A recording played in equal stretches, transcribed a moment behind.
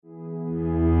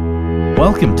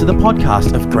Welcome to the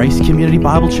podcast of Grace Community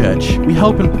Bible Church. We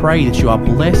hope and pray that you are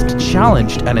blessed,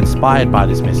 challenged, and inspired by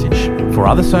this message. For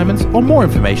other sermons or more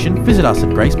information, visit us at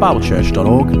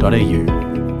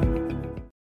gracebiblechurch.org.au.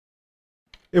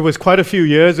 It was quite a few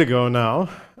years ago now,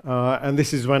 and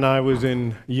this is when I was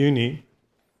in uni,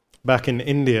 back in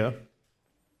India.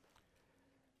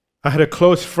 I had a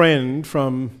close friend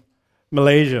from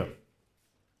Malaysia,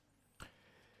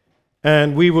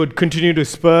 and we would continue to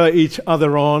spur each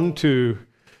other on to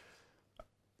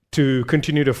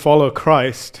continue to follow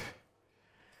Christ.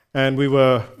 And we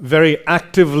were very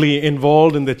actively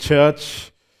involved in the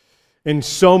church in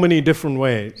so many different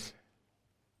ways.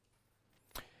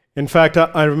 In fact,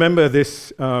 I remember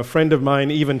this friend of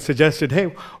mine even suggested, hey,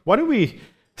 why don't we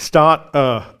start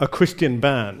a Christian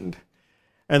band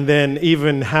and then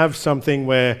even have something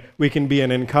where we can be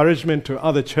an encouragement to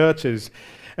other churches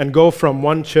and go from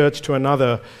one church to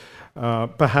another,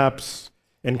 perhaps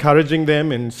encouraging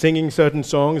them in singing certain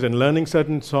songs and learning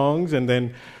certain songs, and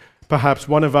then perhaps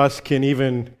one of us can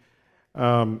even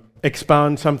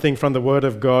expound something from the Word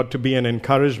of God to be an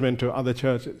encouragement to other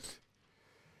churches.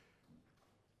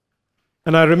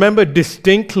 And I remember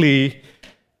distinctly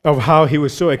of how he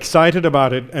was so excited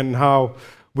about it and how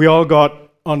we all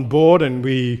got on board, and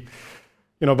we,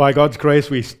 by God's grace,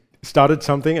 we started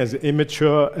something as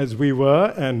immature as we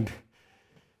were, and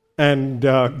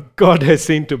God has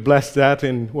seemed to bless that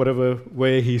in whatever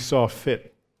way He saw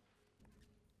fit.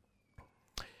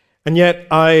 And yet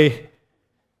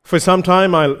for some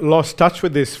time, I lost touch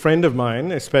with this friend of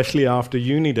mine, especially after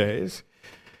uni days.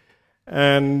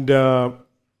 And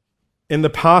in the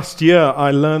past year,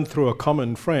 I learned through a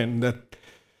common friend that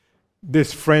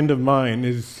this friend of mine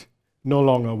is no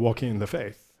longer walking in the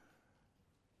faith.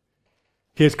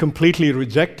 He has completely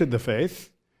rejected the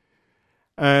faith,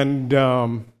 and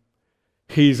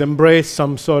he's embraced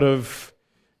some sort of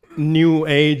new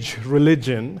age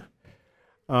religion,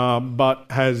 but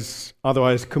has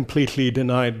otherwise completely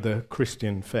denied the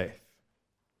Christian faith.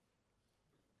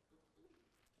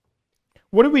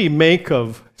 What do we make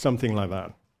of something like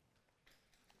that?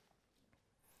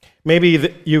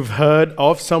 Maybe you've heard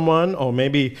of someone, or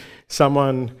maybe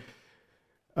someone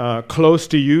close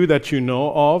to you that you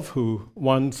know of who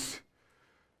once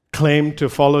claimed to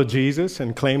follow Jesus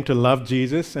and claimed to love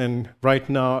Jesus and right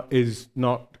now is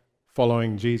not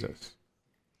following Jesus.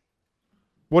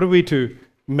 What are we to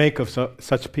make of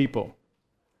such people?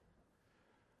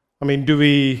 I mean,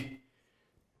 can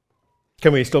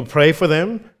we still pray for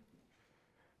them?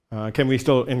 Can we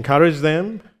still encourage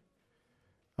them?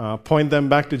 Point them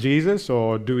back to Jesus,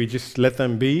 or do we just let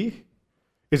them be?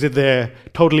 Is it they're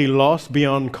totally lost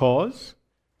beyond cause?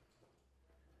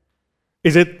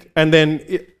 Is it, and then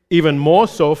even more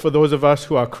so for those of us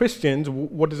who are Christians,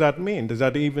 what does that mean? Does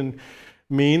that even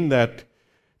mean that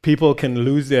people can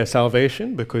lose their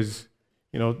salvation because,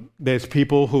 there's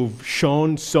people who've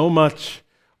shown so much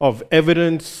of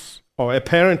evidence or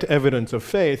apparent evidence of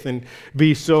faith and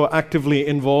be so actively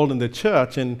involved in the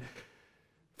church and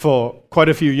for quite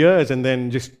a few years and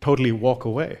then just totally walk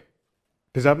away?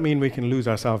 Does that mean we can lose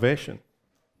our salvation?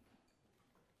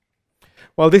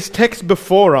 Well, this text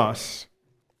before us,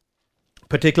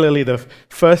 particularly the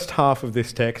first half of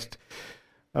this text,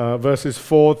 verses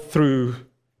 4 through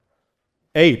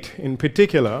 8 in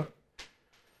particular,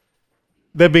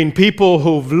 there have been people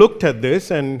who've looked at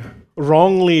this and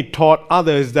wrongly taught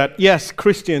others that, yes,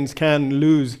 Christians can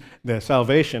lose their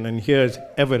salvation, and here's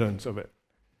evidence of it.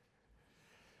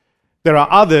 There are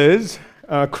others,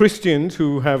 Christians,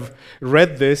 who have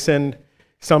read this and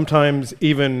sometimes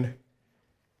even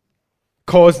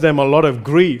caused them a lot of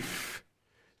grief,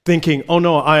 thinking, oh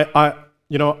no, I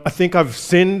think I've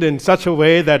sinned in such a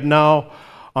way that now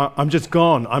I'm just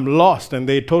gone, I'm lost, and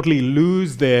they totally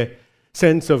lose their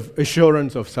sense of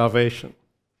assurance of salvation.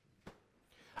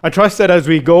 I trust that as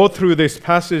we go through this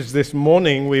passage this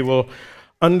morning, we will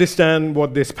understand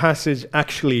what this passage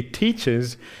actually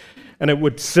teaches, and it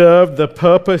would serve the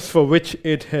purpose for which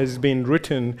it has been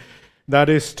written, that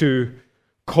is to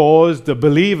cause the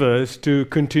believers to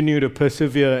continue to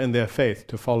persevere in their faith,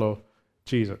 to follow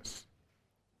Jesus.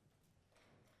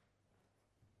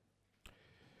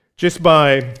 Just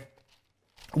by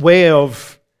way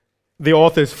of the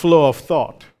author's flow of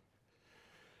thought,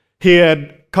 he had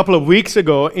a couple of weeks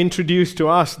ago introduced to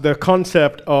us the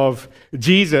concept of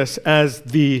Jesus as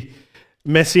the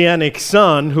Messianic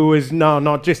Son, who is now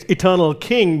not just eternal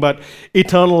King, but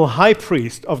eternal High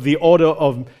Priest of the order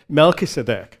of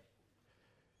Melchizedek.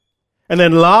 And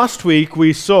then last week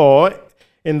we saw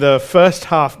in the first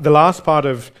half, the last part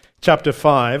of chapter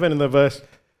 5, and in the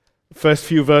first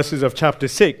few verses of chapter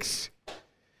 6,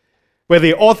 where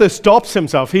the author stops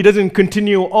himself. He doesn't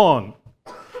continue on.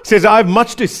 He says, I have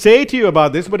much to say to you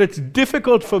about this, but it's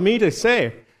difficult for me to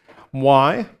say.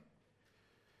 Why?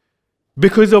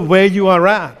 Because of where you are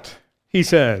at, he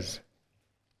says.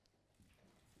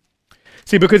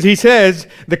 See, because he says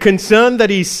the concern that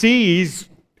he sees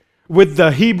with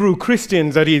the Hebrew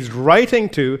Christians that he's writing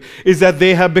to is that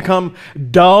they have become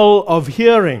dull of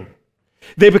hearing.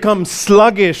 They become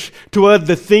sluggish toward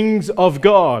the things of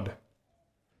God.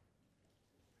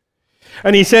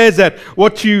 And he says that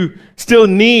what you still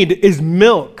need is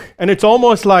milk. And it's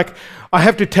almost like I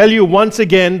have to tell you once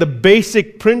again the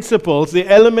basic principles, the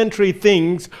elementary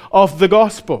things of the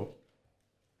gospel.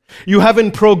 You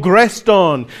haven't progressed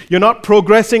on. You're not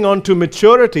progressing on to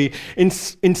maturity.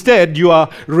 Instead, you are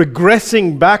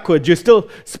regressing backwards. You're still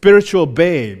spiritual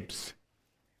babes.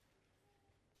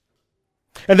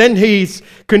 And then he's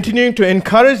continuing to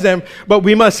encourage them, but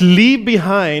we must leave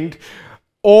behind,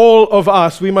 all of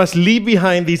us, we must leave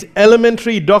behind these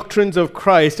elementary doctrines of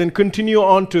Christ and continue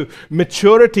on to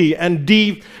maturity and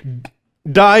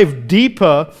dive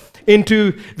deeper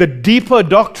into the deeper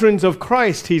doctrines of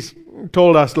Christ, he's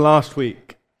told us last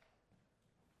week.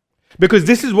 Because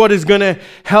this is what is going to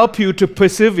help you to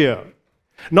persevere.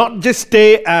 Not just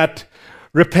stay at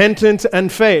repentance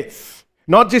and faith.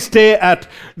 Not just stay at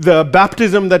the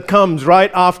baptism that comes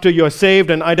right after you're saved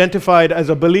and identified as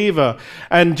a believer,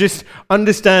 and just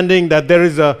understanding that there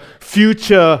is a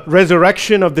future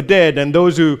resurrection of the dead, and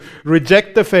those who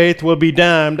reject the faith will be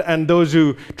damned, and those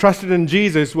who trusted in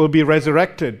Jesus will be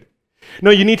resurrected.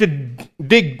 No, you need to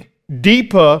dig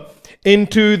deeper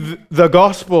into the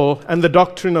gospel and the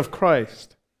doctrine of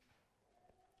Christ.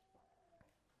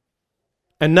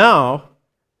 And now,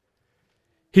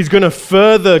 he's going to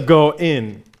further go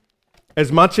in,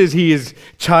 as much as he has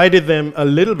chided them a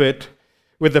little bit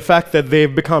with the fact that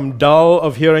they've become dull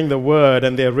of hearing the word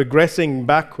and they're regressing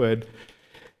backward.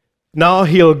 Now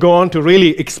he'll go on to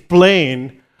really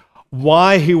explain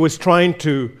why he was trying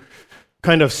to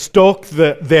kind of stoke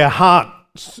their heart,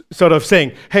 sort of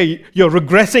saying, hey, you're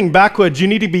regressing backwards, you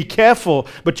need to be careful,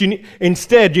 but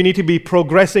instead you need to be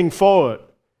progressing forward.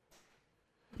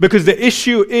 Because the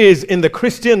issue is, in the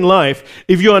Christian life,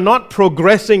 if you are not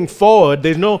progressing forward,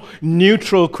 there's no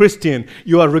neutral Christian.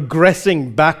 You are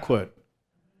regressing backward.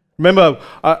 Remember,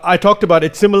 I talked about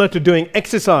it's similar to doing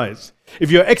exercise.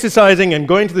 If you're exercising and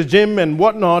going to the gym and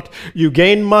whatnot, you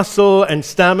gain muscle and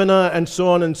stamina and so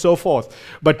on and so forth.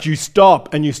 But you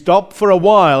stop, and you stop for a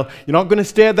while. You're not going to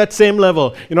stay at that same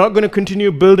level. You're not going to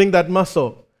continue building that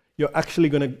muscle. You're actually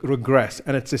going to regress.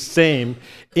 And it's the same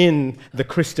in the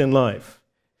Christian life.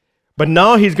 But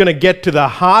now he's going to get to the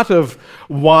heart of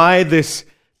why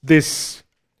this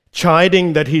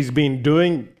chiding that he's been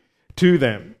doing to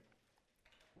them.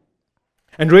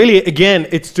 And really, again,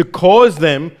 it's to cause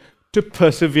them to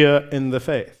persevere in the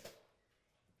faith.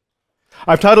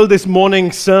 I've titled this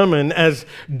morning's sermon as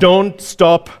Don't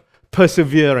Stop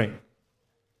Persevering.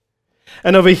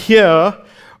 And over here,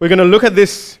 we're going to look at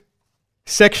this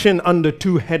section under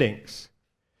two headings.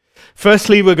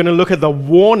 Firstly, we're going to look at the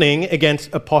warning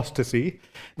against apostasy.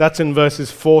 That's in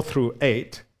verses 4 through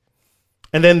 8.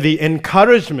 And then the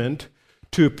encouragement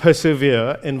to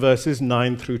persevere in verses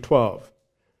 9 through 12.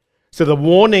 So the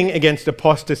warning against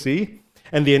apostasy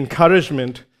and the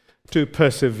encouragement to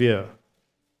persevere.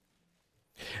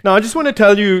 Now, I just want to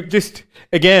tell you just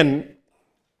again,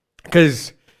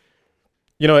 because,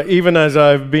 even as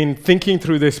I've been thinking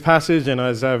through this passage and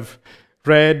as I've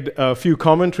read a few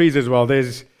commentaries as well,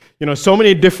 there's, so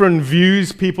many different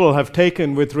views people have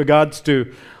taken with regards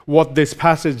to what this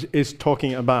passage is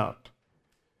talking about.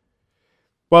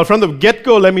 Well, from the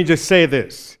get-go, let me just say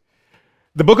this.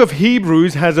 The book of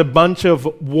Hebrews has a bunch of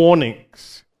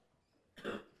warnings.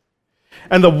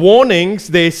 And the warnings,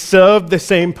 they serve the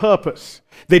same purpose.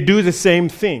 They do the same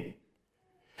thing.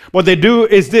 What they do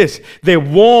is this. They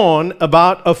warn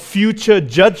about a future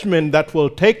judgment that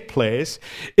will take place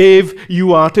if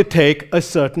you are to take a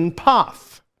certain path.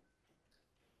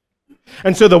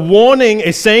 And so the warning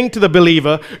is saying to the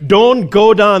believer, don't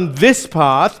go down this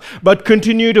path, but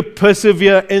continue to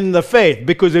persevere in the faith.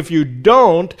 Because if you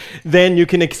don't, then you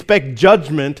can expect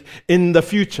judgment in the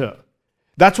future.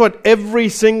 That's what every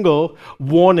single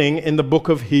warning in the book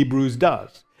of Hebrews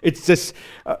does. It's just,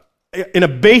 in a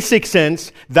basic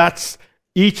sense, that's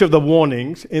each of the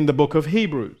warnings in the book of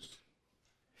Hebrews.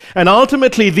 And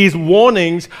ultimately, these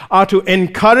warnings are to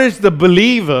encourage the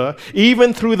believer,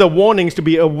 even through the warnings, to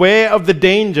be aware of the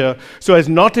danger so as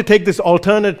not to take this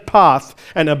alternate path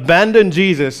and abandon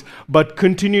Jesus, but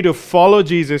continue to follow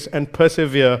Jesus and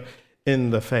persevere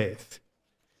in the faith.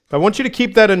 I want you to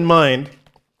keep that in mind,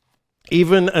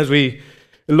 even as we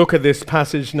look at this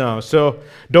passage now. So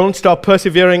don't stop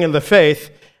persevering in the faith.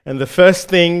 And the first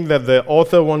thing that the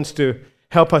author wants to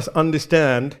help us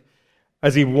understand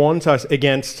as he warns us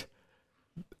against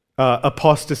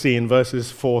apostasy in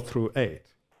verses 4 through 8.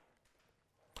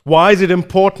 Why is it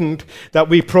important that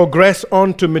we progress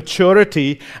on to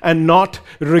maturity and not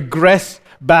regress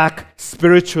back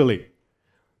spiritually?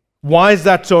 Why is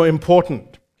that so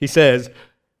important? He says,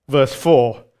 verse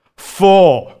 4,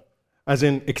 for, as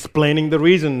in explaining the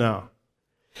reason now.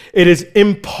 It is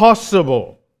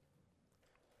impossible.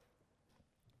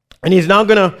 And he's now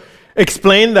going to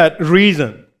explain that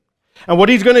reason. And what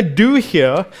he's going to do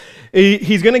here,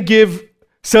 he's going to give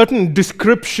certain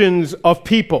descriptions of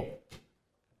people.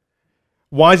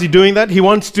 Why is he doing that? He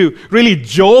wants to really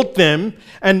jolt them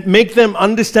and make them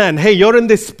understand, hey, you're in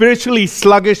this spiritually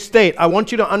sluggish state. I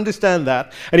want you to understand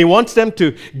that. And he wants them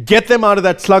to get them out of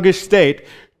that sluggish state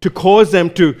to cause them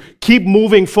to keep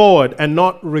moving forward and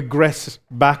not regress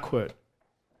backward.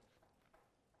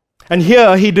 And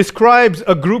here he describes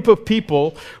a group of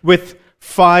people with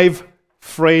 5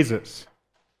 phrases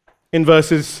in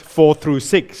verses 4 through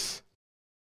 6.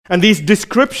 And these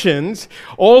descriptions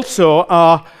also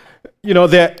are,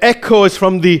 they're echoes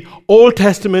from the Old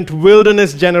Testament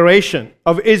wilderness generation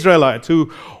of Israelites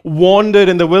who wandered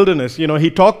in the wilderness. He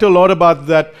talked a lot about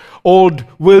that old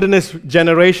wilderness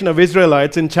generation of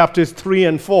Israelites in chapters 3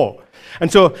 and 4.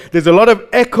 And so there's a lot of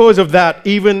echoes of that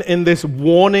even in this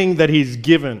warning that he's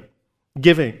giving.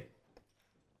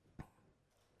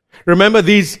 Remember,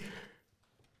 the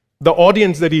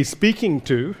audience that he's speaking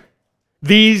to,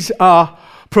 these are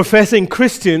professing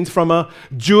Christians from a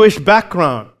Jewish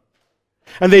background.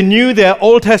 And they knew their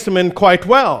Old Testament quite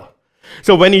well.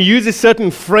 So when he uses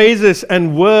certain phrases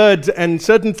and words and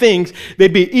certain things,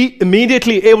 they'd be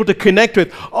immediately able to connect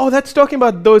with, oh, that's talking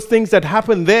about those things that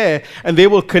happened there. And they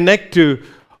will connect to,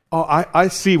 oh, I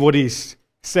see what he's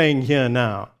saying here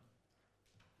now.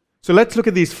 So let's look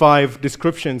at these 5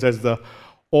 descriptions as the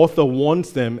author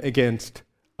warns them against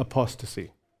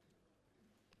apostasy.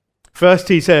 First,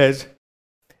 he says,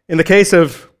 in the case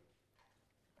of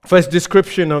first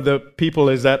description of the people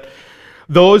is that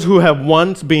those who have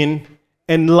once been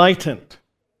enlightened.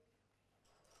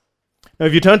 Now,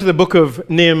 if you turn to the book of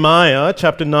Nehemiah,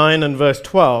 chapter 9 and verse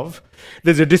 12,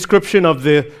 there's a description of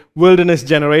the wilderness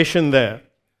generation there.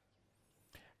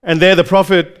 And there the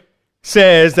prophet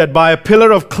says that by a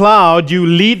pillar of cloud you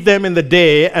lead them in the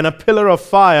day and a pillar of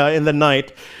fire in the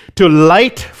night to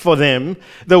light for them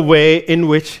the way in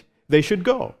which they should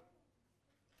go.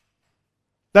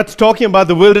 That's talking about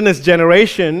the wilderness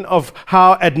generation of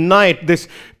how at night this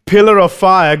pillar of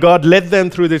fire, God led them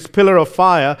through this pillar of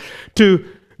fire to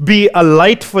be a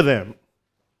light for them.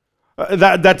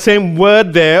 That same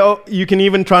word there, you can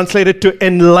even translate it to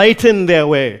enlighten their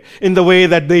way in the way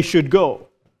that they should go.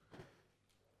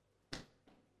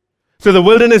 So the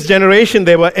wilderness generation,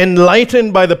 they were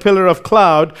enlightened by the pillar of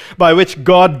cloud by which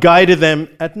God guided them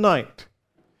at night.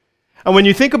 And when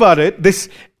you think about it, this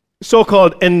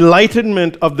so-called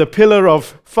enlightenment of the pillar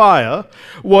of fire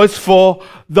was for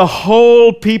the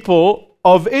whole people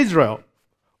of Israel,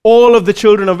 all of the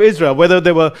children of Israel, whether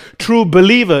they were true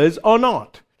believers or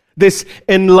not. This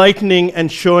enlightening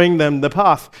and showing them the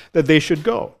path that they should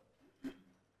go.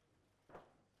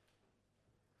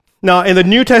 Now, in the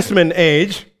New Testament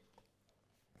age,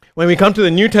 when we come to the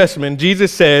New Testament,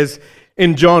 Jesus says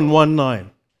in John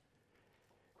 1:9,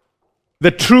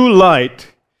 the true light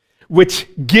which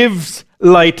gives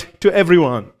light to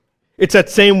everyone. It's that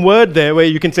same word there where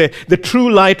you can say the true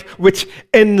light which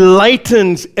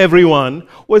enlightens everyone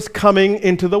was coming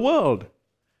into the world.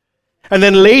 And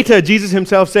then later, Jesus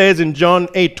himself says in John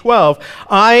 8:12,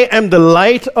 I am the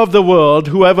light of the world.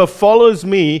 Whoever follows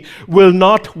me will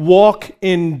not walk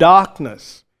in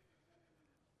darkness.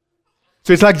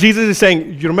 So it's like Jesus is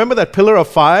saying, you remember that pillar of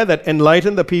fire that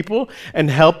enlightened the people and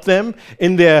helped them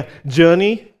in their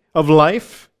journey of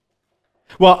life?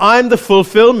 Well, I'm the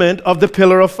fulfillment of the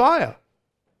pillar of fire.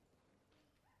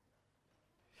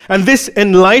 And this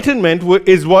enlightenment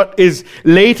is what is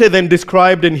later then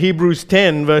described in Hebrews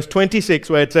 10, verse 26,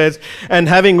 where it says, and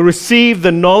having received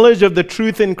the knowledge of the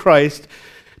truth in Christ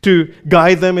to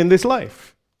guide them in this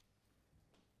life.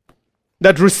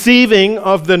 That receiving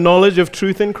of the knowledge of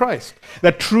truth in Christ.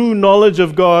 That true knowledge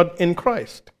of God in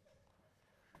Christ.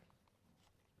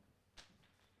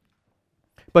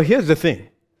 But here's the thing.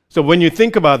 So when you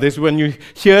think about this, when you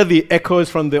hear the echoes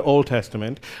from the Old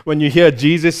Testament, when you hear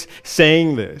Jesus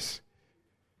saying this,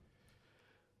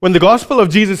 when the gospel of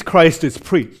Jesus Christ is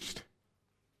preached,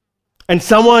 and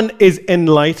someone is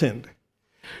enlightened,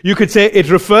 You could say it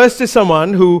refers to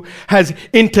someone who has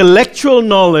intellectual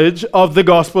knowledge of the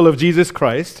gospel of Jesus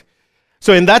Christ.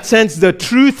 So in that sense, the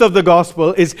truth of the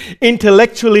gospel is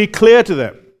intellectually clear to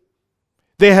them.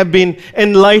 They have been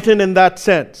enlightened in that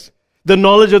sense. The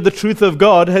knowledge of the truth of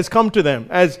God has come to them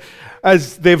as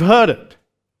they've heard it.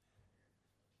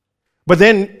 But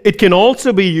then it can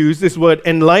also be used, this word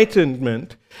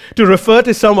enlightenment, to refer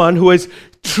to someone who has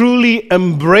truly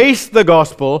embraced the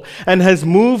gospel and has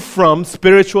moved from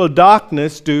spiritual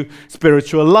darkness to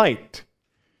spiritual light.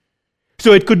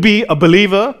 So it could be a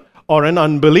believer or an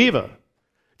unbeliever,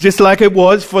 just like it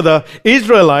was for the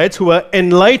Israelites who were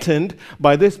enlightened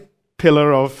by this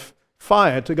pillar of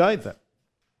fire to guide them.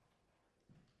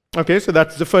 Okay, so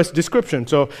that's the first description.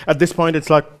 So at this point, it's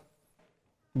like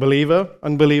believer,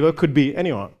 unbeliever, could be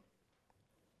anyone.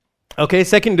 Okay,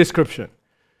 second description.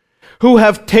 Who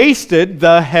have tasted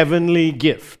the heavenly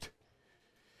gift.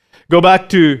 Go back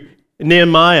to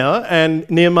Nehemiah and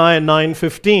Nehemiah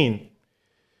 9:15,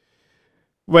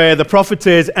 where the prophet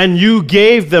says, "And you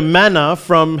gave the manna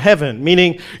from heaven,"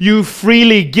 meaning you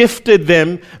freely gifted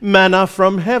them manna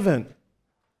from heaven.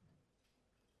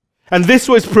 And this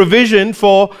was provision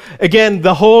for, again,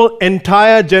 the whole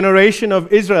entire generation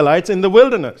of Israelites in the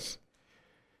wilderness,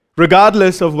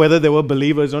 regardless of whether they were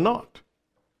believers or not.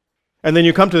 And then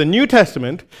you come to the New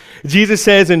Testament, Jesus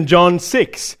says in John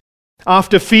 6,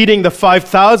 after feeding the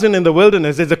 5,000 in the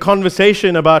wilderness, there's a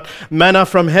conversation about manna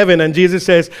from heaven, and Jesus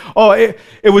says,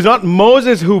 it was not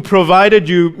Moses who provided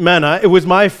you manna, it was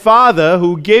my Father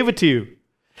who gave it to you.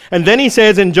 And then he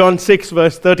says in John 6,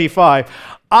 verse 35,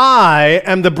 I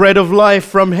am the bread of life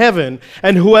from heaven,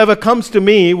 and whoever comes to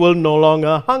me will no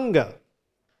longer hunger.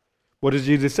 What does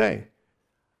Jesus say?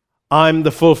 I'm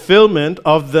the fulfillment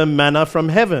of the manna from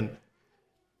heaven.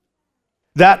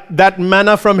 That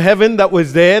manna from heaven that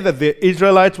was there, that the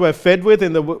Israelites were fed with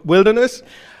in the wilderness,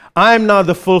 I am now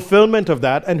the fulfillment of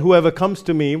that, and whoever comes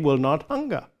to me will not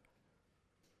hunger.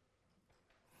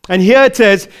 And here it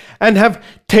says, and have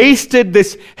tasted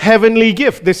this heavenly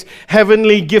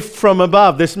gift from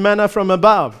above, this manna from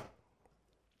above.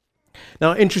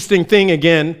 Now, interesting thing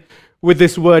again with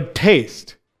this word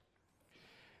taste.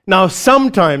 Now,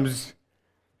 sometimes,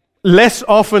 less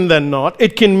often than not,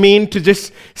 it can mean to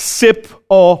just sip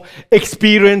or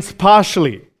experience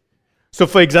partially. So,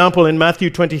 for example, in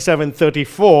Matthew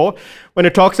 27:34, when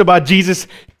it talks about Jesus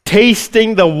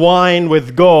tasting the wine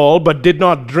with gall but did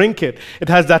not drink it, it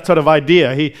has that sort of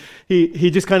idea. He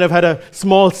just kind of had a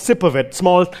small sip of it,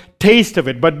 small taste of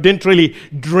it, but didn't really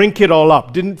drink it all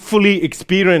up, didn't fully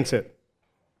experience it.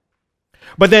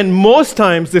 But then most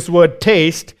times this word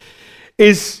taste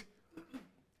is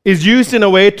used in a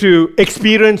way to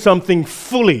experience something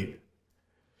fully.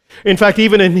 In fact,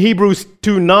 even in Hebrews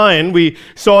 2:9, we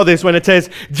saw this when it says,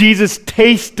 Jesus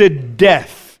tasted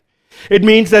death. It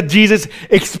means that Jesus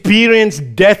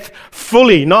experienced death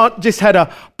fully, not just had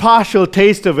a partial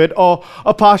taste of it or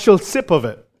a partial sip of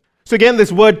it. So again,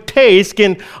 this word taste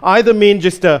can either mean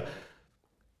just a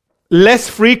less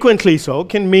frequently so,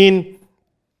 can mean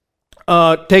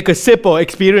take a sip or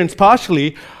experience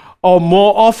partially, or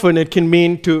more often it can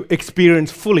mean to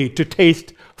experience fully, to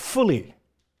taste fully.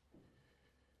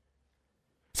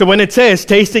 So when it says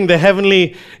tasting the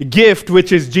heavenly gift,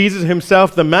 which is Jesus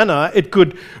himself, the manna, it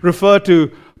could refer to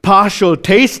partial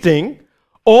tasting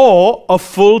or a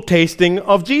full tasting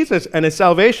of Jesus and his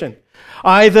salvation.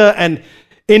 Either an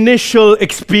initial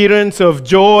experience of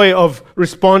joy of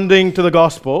responding to the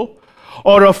gospel,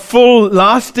 or a full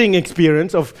lasting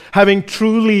experience of having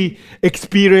truly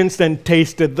experienced and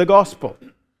tasted the gospel.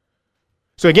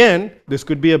 So again, this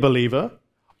could be a believer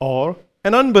or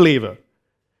an unbeliever,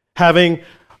 having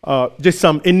just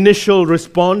some initial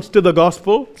response to the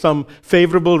gospel, some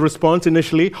favorable response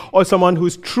initially, or someone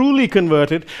who's truly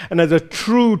converted and has a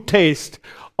true taste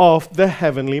of the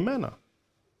heavenly manna.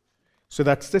 So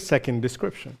that's the second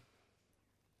description.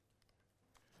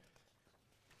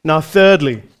 Now,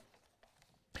 thirdly,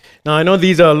 now I know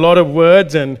these are a lot of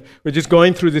words and we're just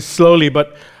going through this slowly,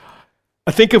 but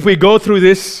I think if we go through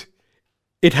this,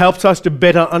 it helps us to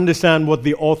better understand what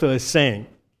the author is saying.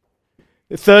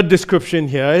 The third description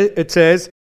here, it says,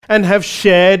 and have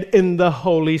shared in the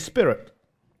Holy Spirit.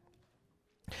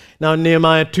 Now,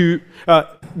 Nehemiah 2,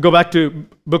 go back to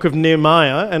book of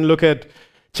Nehemiah and look at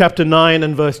chapter 9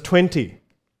 and verse 20.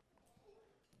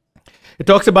 It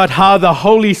talks about how the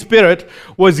Holy Spirit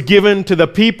was given to the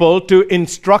people to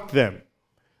instruct them.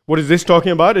 What is this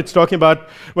talking about? It's talking about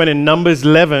when in Numbers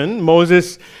 11,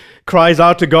 Moses cries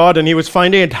out to God and he was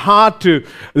finding it hard to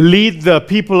lead the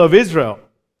people of Israel.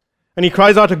 And he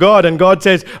cries out to God, and God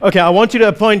says, okay, I want you to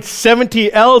appoint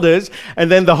 70 elders,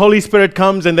 and then the Holy Spirit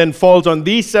comes and then falls on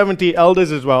these 70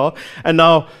 elders as well. And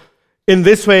now, in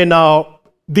this way, now,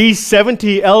 these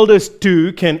 70 elders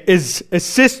too can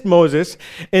assist Moses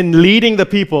in leading the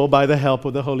people by the help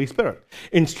of the Holy Spirit.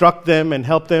 Instruct them and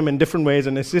help them in different ways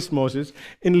and assist Moses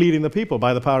in leading the people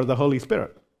by the power of the Holy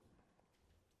Spirit.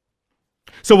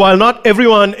 So while not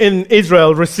everyone in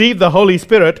Israel received the Holy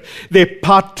Spirit,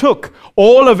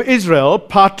 all of Israel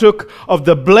partook of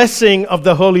the blessing of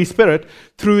the Holy Spirit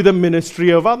through the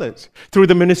ministry of others, through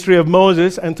the ministry of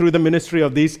Moses and through the ministry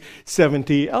of these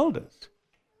 70 elders.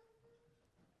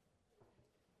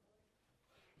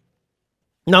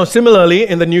 Now, similarly,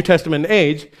 in the New Testament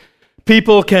age,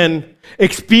 people can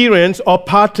experience or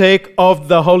partake of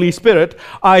the Holy Spirit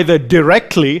either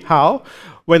directly, how?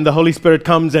 When the Holy Spirit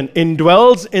comes and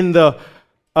indwells in the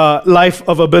life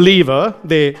of a believer,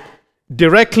 they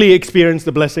directly experience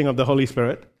the blessing of the Holy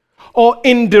Spirit, or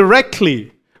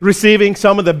indirectly receiving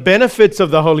some of the benefits of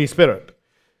the Holy Spirit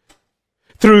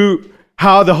through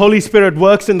how the Holy Spirit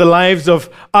works in the lives of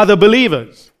other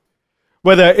believers,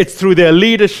 whether it's through their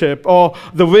leadership or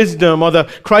the wisdom or the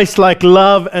Christ-like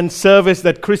love and service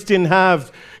that Christians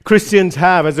have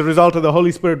as a result of the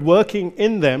Holy Spirit working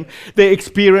in them. They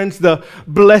experience the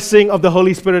blessing of the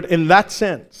Holy Spirit in that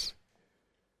sense.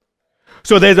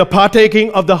 So there's a partaking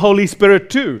of the Holy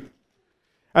Spirit too.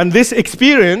 And this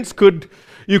experience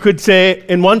you could say,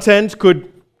 in one sense, could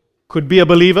be a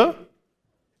believer,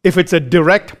 if it's a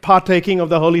direct partaking of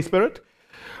the Holy Spirit.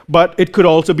 But it could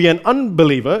also be an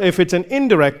unbeliever if it's an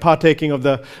indirect partaking of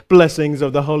the blessings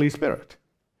of the Holy Spirit.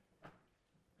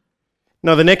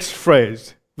 Now the next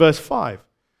phrase, verse 5.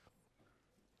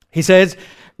 He says,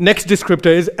 next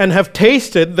descriptor is, and have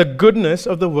tasted the goodness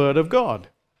of the Word of God.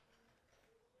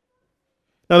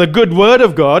 Now the good Word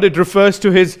of God, it refers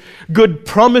to His good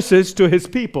promises to His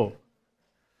people.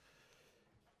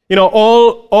 You know,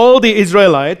 all the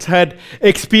Israelites had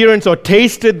experienced or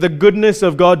tasted the goodness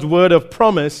of God's word of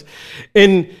promise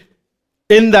in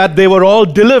that they were all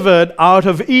delivered out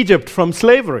of Egypt from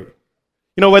slavery.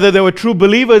 You know, whether they were true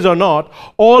believers or not,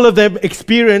 all of them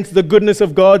experienced the goodness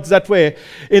of God that way,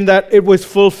 in that it was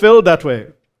fulfilled that way.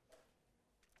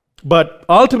 But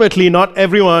ultimately, not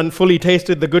everyone fully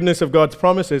tasted the goodness of God's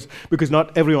promises, because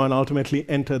not everyone ultimately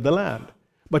entered the land.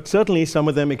 But certainly some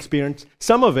of them experienced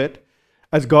some of it,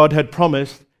 as God had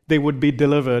promised they would be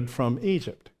delivered from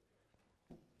Egypt.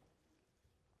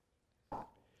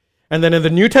 And then in the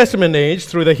New Testament age,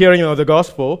 through the hearing of the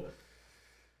gospel,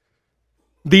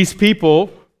 these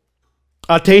people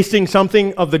are tasting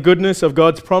something of the goodness of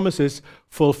God's promises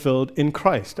fulfilled in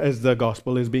Christ as the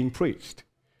gospel is being preached.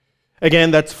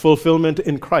 Again, that's fulfillment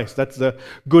in Christ. That's the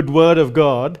good word of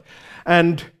God.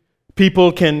 And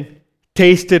people can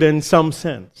taste it in some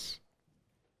sense.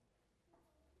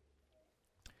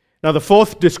 Now the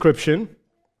fourth description,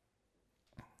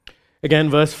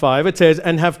 again verse 5, it says,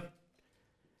 and have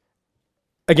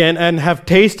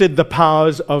tasted the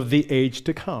powers of the age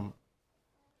to come.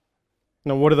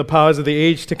 Now what are the powers of the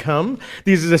age to come?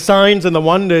 These are the signs and the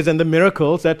wonders and the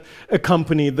miracles that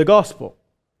accompanied the gospel.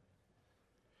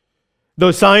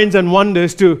 Those signs and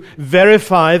wonders to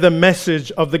verify the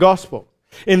message of the gospel.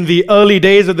 In the early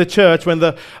days of the church, when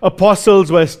the apostles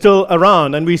were still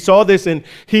around, and we saw this in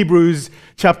Hebrews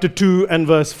chapter 2 and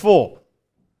verse 4.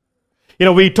 You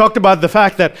know, we talked about the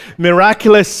fact that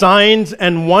miraculous signs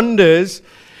and wonders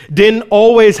didn't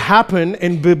always happen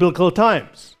in biblical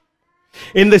times.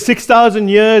 In the 6,000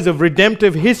 years of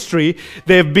redemptive history,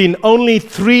 there have been only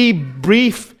 3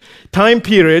 brief time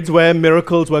periods where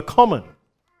miracles were common.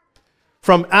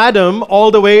 From Adam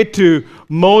all the way to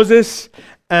Moses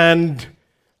and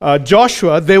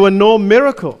Joshua, there were no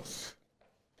miracles.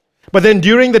 But then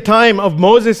during the time of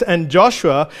Moses and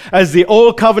Joshua, as the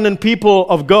old covenant people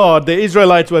of God, the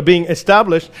Israelites were being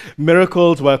established,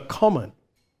 miracles were common.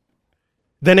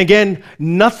 Then again,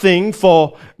 nothing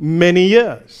for many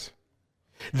years.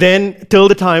 Then till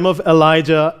the time of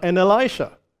Elijah and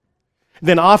Elisha.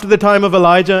 Then after the time of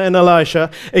Elijah and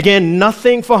Elisha, again,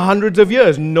 nothing for hundreds of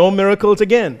years, no miracles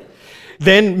again.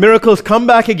 Then miracles come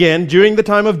back again during the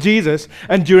time of Jesus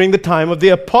and during the time of the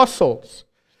apostles,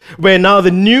 where now the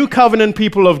new covenant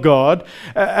people of God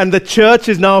and the church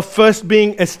is now first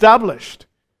being established.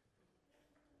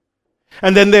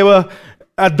 And then there were,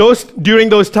 during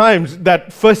those times,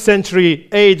 that first century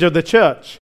age of the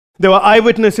church, there were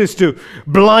eyewitnesses to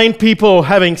blind people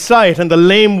having sight and the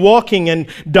lame walking and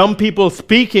dumb people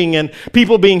speaking and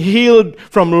people being healed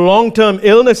from long-term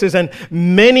illnesses and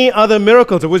many other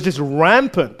miracles. It was just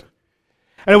rampant.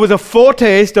 And it was a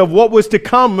foretaste of what was to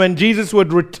come when Jesus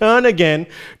would return again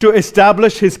to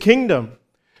establish his kingdom,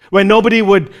 where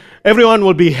everyone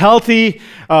would be healthy,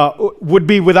 would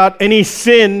be without any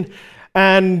sin,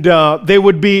 and they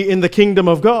would be in the kingdom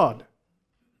of God.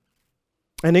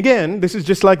 And again, this is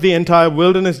just like the entire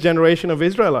wilderness generation of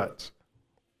Israelites,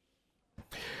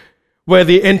 where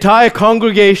the entire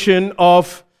congregation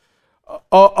of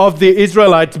the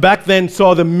Israelites back then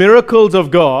saw the miracles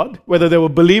of God, whether they were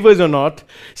believers or not.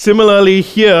 Similarly,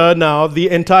 here now, the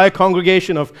entire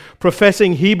congregation of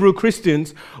professing Hebrew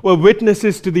Christians were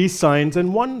witnesses to these signs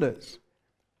and wonders.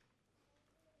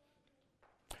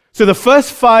 So the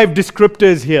first 5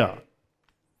 descriptors here,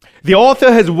 the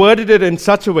author has worded it in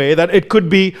such a way that it could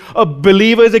be a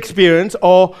believer's experience,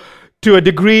 or to a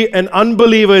degree an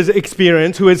unbeliever's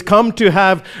experience who has come to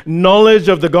have knowledge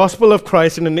of the gospel of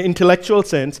Christ in an intellectual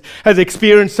sense, has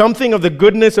experienced something of the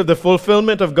goodness of the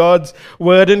fulfillment of God's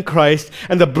word in Christ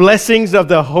and the blessings of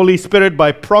the Holy Spirit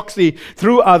by proxy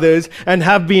through others, and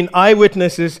have been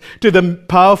eyewitnesses to the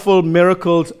powerful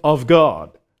miracles of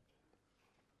God.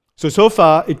 So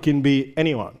far it can be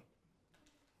anyone.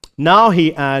 Now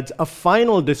he adds a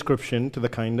final description to the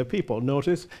kind of people.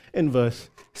 Notice in verse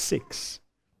 6.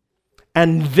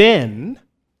 And then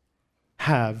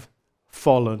have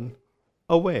fallen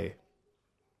away.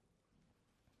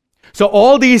 So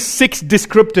all these 6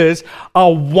 descriptors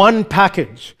are one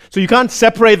package. So you can't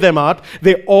separate them out.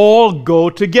 They all go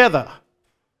together.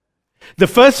 The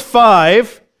first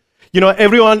 5,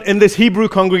 everyone in this Hebrew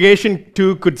congregation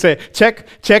too could say, check,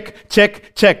 check,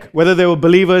 check, check, whether they were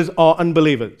believers or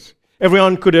unbelievers.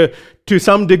 Everyone could, to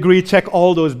some degree, check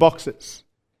all those boxes.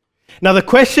 Now the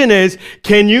question is,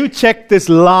 can you check this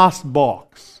last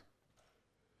box?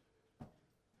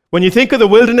 When you think of the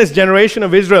wilderness generation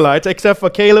of Israelites, except for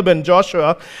Caleb and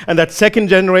Joshua and that second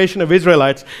generation of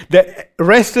Israelites, the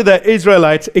rest of the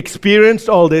Israelites experienced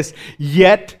all this,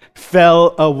 yet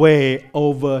fell away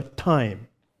over time.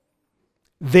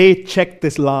 They checked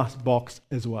this last box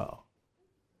as well.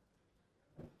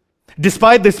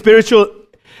 Despite the spiritual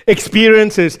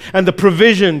experiences and the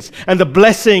provisions and the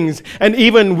blessings and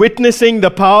even witnessing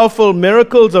the powerful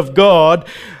miracles of God,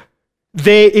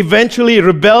 they eventually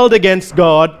rebelled against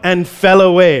God and fell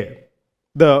away,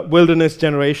 the wilderness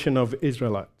generation of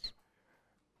Israelites.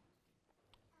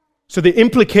 So the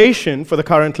implication for the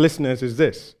current listeners is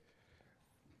this.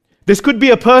 This could be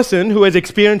a person who has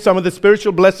experienced some of the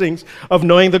spiritual blessings of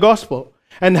knowing the gospel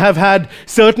and have had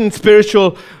certain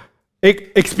spiritual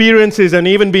experiences and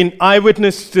even been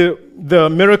eyewitness to the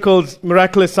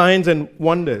miraculous signs and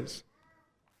wonders.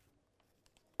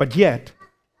 But yet,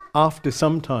 after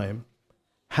some time,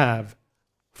 have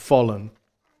fallen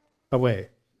away.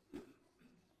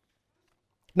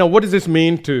 Now, what does this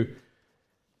mean to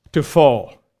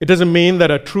fall? It doesn't mean that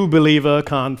a true believer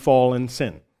can't fall in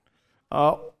sin.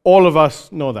 All of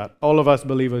us know that. All of us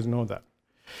believers know that.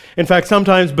 In fact,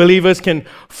 sometimes believers can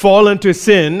fall into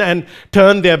sin and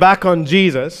turn their back on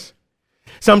Jesus,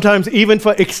 sometimes even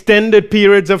for extended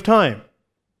periods of time.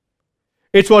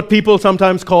 It's what people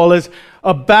sometimes call as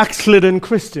a backslidden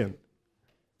Christian.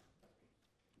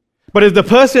 But if the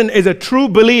person is a true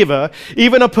believer,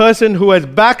 even a person who has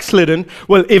backslidden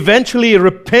will eventually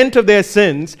repent of their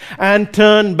sins and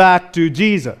turn back to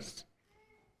Jesus.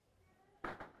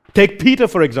 Take Peter,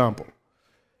 for example.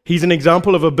 He's an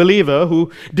example of a believer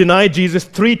who denied Jesus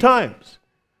 3 times.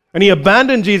 And he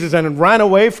abandoned Jesus and ran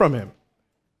away from him.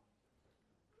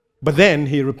 But then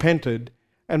he repented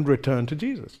and returned to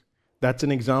Jesus. That's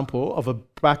an example of a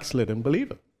backslidden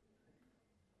believer.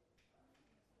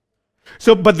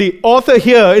 But the author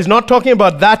here is not talking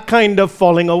about that kind of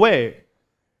falling away.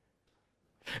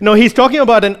 No, he's talking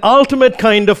about an ultimate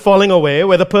kind of falling away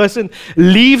where the person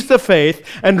leaves the faith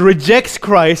and rejects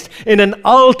Christ in an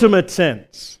ultimate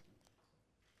sense.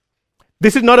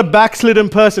 This is not a backslidden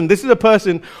person. This is a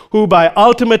person who, by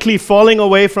ultimately falling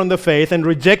away from the faith and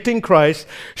rejecting Christ,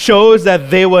 shows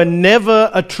that they were never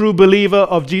a true believer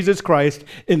of Jesus Christ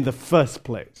in the first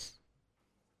place.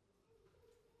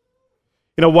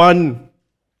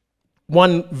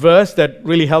 One verse that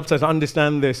really helps us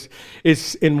understand this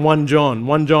is in 1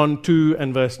 John 2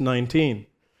 and verse 19,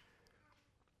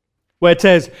 where it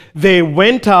says, "They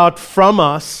went out from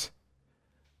us,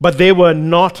 but they were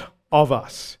not of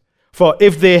us. For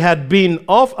if they had been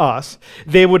of us,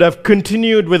 they would have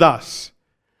continued with us.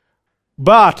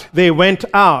 But they went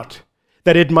out,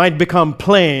 that it might become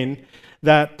plain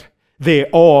that they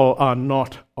all are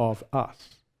not of us."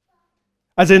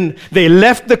 As in, they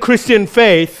left the Christian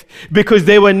faith because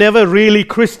they were never really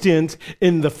Christians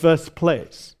in the first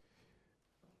place.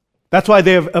 That's why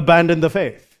they have abandoned the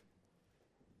faith.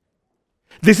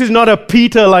 This is not a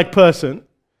Peter-like person.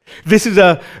 This is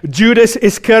a Judas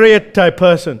Iscariot type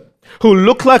person who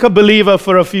looked like a believer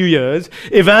for a few years,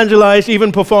 evangelized,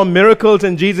 even performed miracles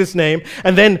in Jesus' name,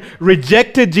 and then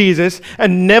rejected Jesus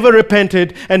and never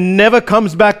repented and never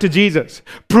comes back to Jesus,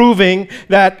 proving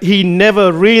that he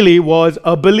never really was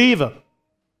a believer.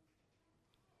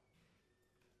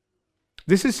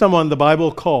 This is someone the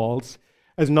Bible calls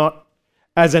as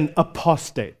an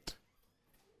apostate.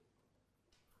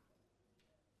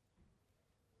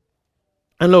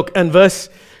 And look, in verse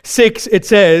 6, it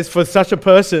says, for such a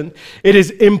person, it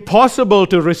is impossible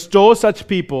to restore such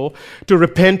people to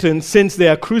repentance, since they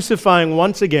are crucifying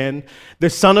once again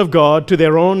the Son of God to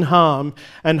their own harm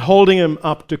and holding him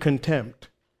up to contempt.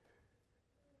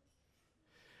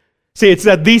 See, it's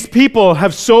that these people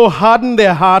have so hardened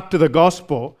their heart to the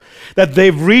gospel that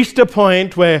they've reached a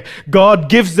point where God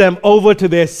gives them over to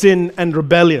their sin and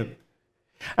rebellion.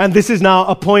 And this is now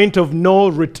a point of no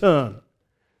return.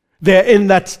 They're in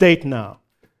that state now.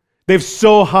 They've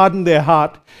so hardened their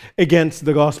heart against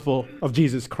the gospel of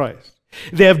Jesus Christ.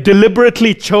 They have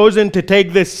deliberately chosen to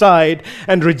take this side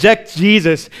and reject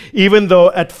Jesus, even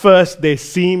though at first they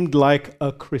seemed like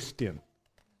a Christian.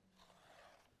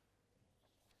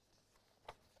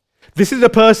 This is a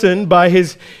person, by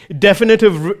his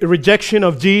definitive rejection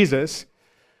of Jesus,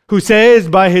 who says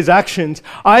by his actions,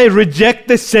 I reject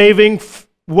the saving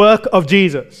work of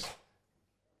Jesus.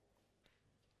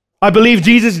 I believe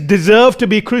Jesus deserved to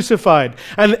be crucified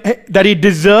and that he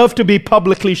deserved to be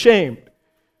publicly shamed.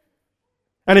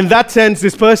 And in that sense,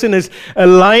 this person is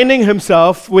aligning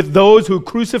himself with those who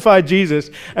crucified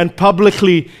Jesus and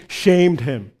publicly shamed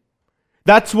him.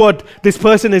 That's what this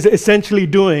person is essentially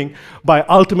doing by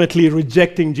ultimately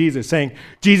rejecting Jesus, saying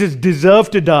Jesus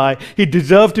deserved to die, he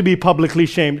deserved to be publicly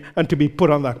shamed and to be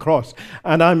put on that cross.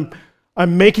 And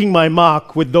I'm making my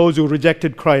mark with those who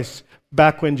rejected Christ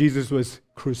back when Jesus was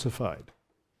crucified.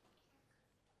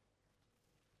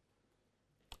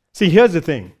 See, here's the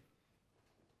thing.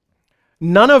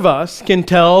 None of us can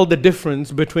tell the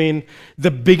difference between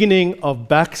the beginning of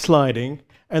backsliding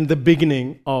and the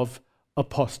beginning of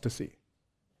apostasy.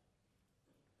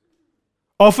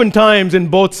 Oftentimes, in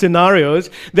both scenarios,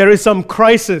 there is some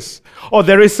crisis or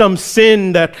there is some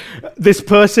sin that this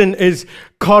person is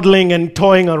coddling and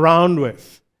toying around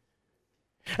with.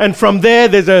 And from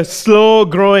there's a slow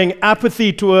growing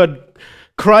apathy toward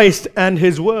Christ and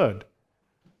his word.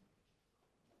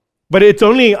 But it's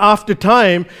only after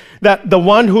time that the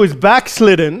one who is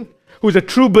backslidden, who's a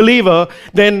true believer,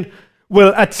 then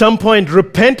will at some point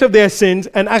repent of their sins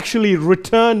and actually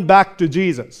return back to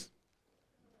Jesus.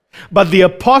 But the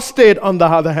apostate, on the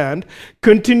other hand,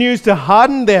 continues to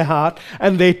harden their heart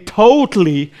and they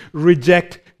totally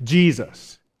reject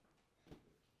Jesus.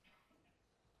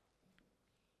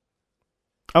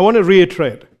 I want to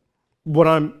reiterate what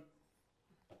I'm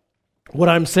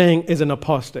saying is an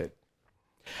apostate.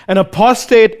 An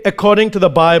apostate, according to the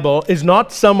Bible, is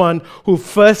not someone who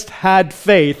first had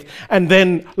faith and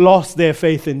then lost their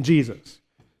faith in Jesus.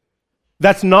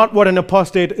 That's not what an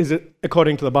apostate is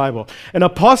according to the Bible. An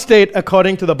apostate,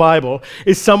 according to the Bible,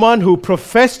 is someone who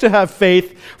professed to have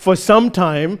faith for some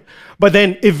time, but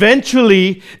then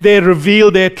eventually they reveal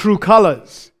their true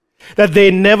colors. That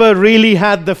they never really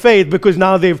had the faith because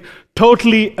now they've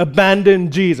totally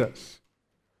abandoned Jesus.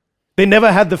 They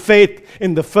never had the faith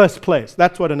in the first place.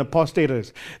 That's what an apostate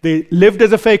is. They lived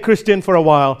as a fake Christian for a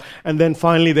while, and then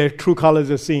finally their true colors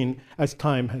are seen as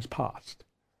time has passed.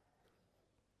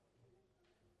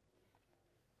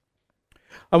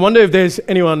 I wonder if there's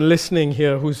anyone listening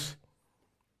here who's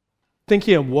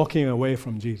thinking of walking away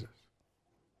from Jesus.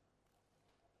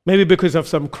 Maybe because of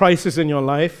some crisis in your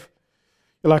life.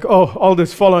 You're like, oh, all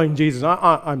this following Jesus,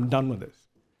 I'm done with this.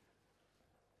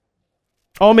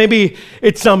 Or maybe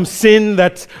it's some sin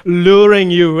that's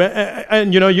luring you,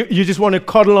 and you just want to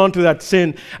cuddle onto that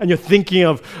sin, and you're thinking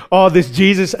of, oh, this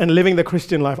Jesus and living the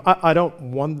Christian life. I don't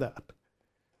want that.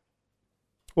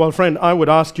 Well, friend, I would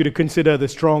ask you to consider the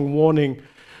strong warning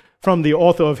from the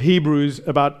author of Hebrews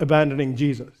about abandoning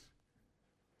Jesus.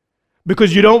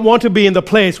 Because you don't want to be in the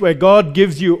place where God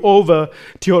gives you over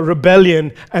to your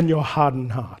rebellion and your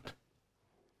hardened heart.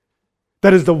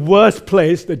 That is the worst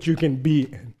place that you can be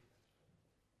in.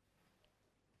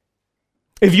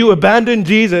 If you abandon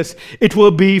Jesus, it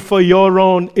will be for your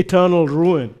own eternal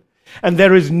ruin. And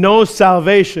there is no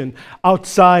salvation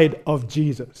outside of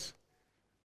Jesus.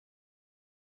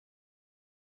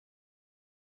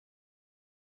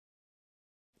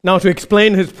 Now, to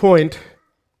explain his point,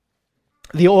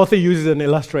 the author uses an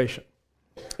illustration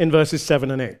in verses 7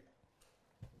 and 8.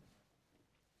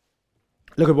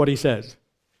 Look at what he says.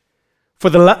 for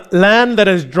the land that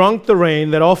has drunk the rain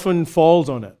that often falls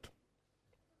on it,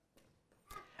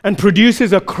 and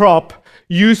produces a crop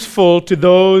useful to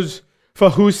those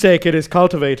for whose sake it is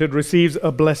cultivated, receives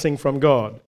a blessing from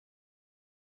God.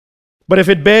 But if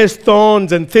it bears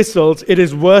thorns and thistles, it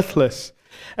is worthless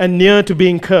and near to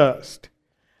being cursed,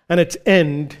 and its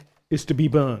end is to be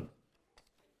burned.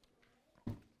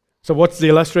 So what's the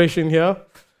illustration here?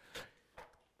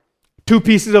 Two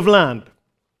pieces of land.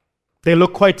 They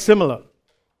look quite similar.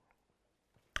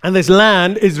 And this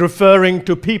land is referring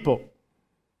to people.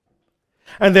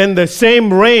 And then the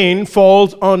same rain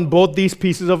falls on both these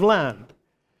pieces of land.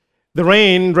 The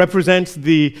rain represents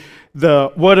the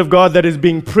word of God that is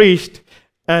being preached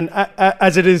and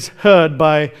as it is heard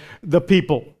by the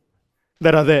people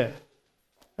that are there.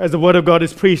 As the word of God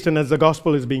is preached and as the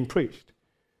gospel is being preached.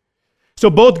 So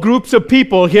both groups of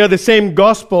people hear the same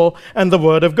gospel and the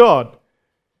word of God.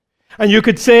 And you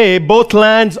could say both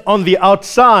lands on the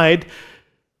outside,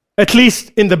 at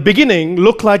least in the beginning,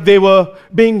 look like they were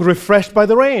being refreshed by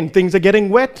the rain. Things are getting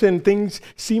wet and things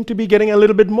seem to be getting a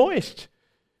little bit moist.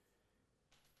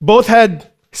 Both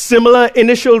had similar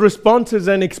initial responses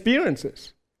and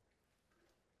experiences.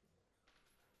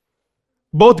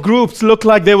 Both groups looked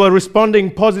like they were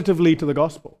responding positively to the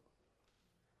gospel.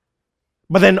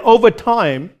 But then over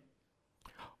time,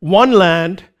 one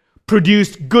land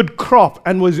produced good crop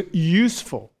and was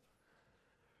useful,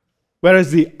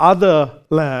 whereas the other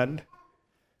land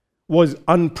was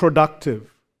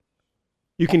unproductive.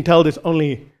 You can tell this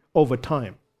only over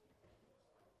time.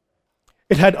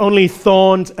 It had only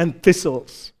thorns and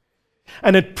thistles,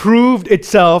 and it proved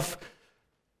itself,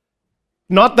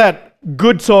 not that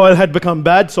good soil had become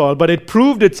bad soil, but it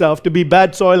proved itself to be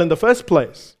bad soil in the first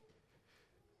place,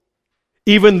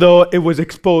 even though it was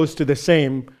exposed to the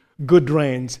same good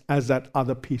rains as that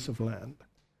other piece of land.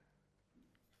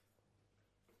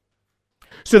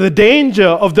 So the danger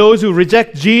of those who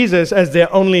reject Jesus as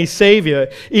their only Savior,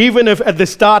 even if at the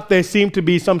start there seemed to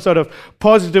be some sort of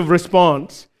positive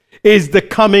response, is the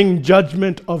coming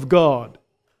judgment of God.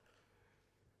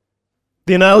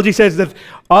 The analogy says that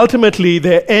ultimately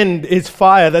their end is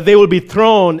fire, that they will be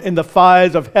thrown in the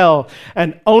fires of hell,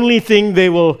 and only thing they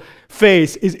will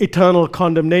face is eternal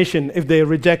condemnation if they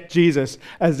reject Jesus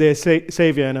as their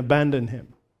Savior and abandon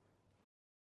Him.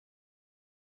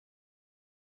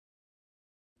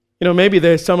 You know, maybe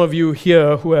there's some of you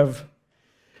here who have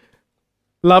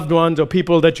loved ones or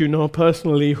people that you know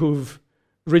personally who've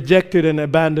rejected and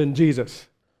abandoned Jesus,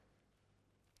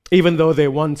 even though they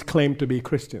once claimed to be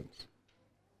Christians.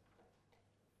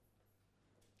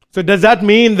 So does that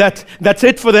mean that that's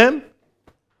it for them?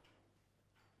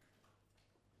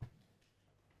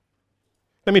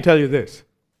 Let me tell you this.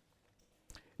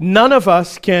 None of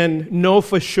us can know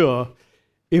for sure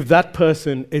if that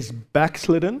person is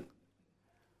backslidden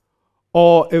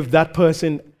or if that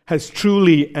person has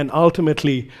truly and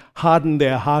ultimately hardened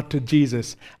their heart to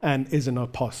Jesus and is an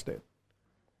apostate.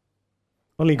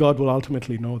 Only God will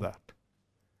ultimately know that.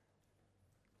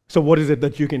 So what is it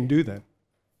that you can do then?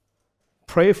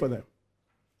 Pray for them.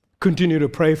 Continue to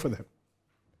pray for them.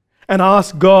 And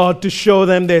ask God to show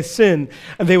them their sin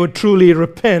and they would truly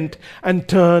repent and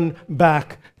turn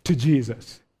back to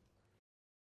Jesus.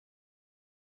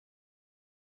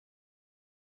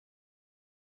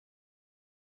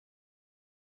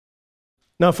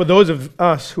 Now, for those of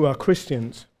us who are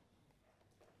Christians,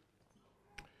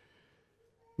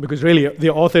 because really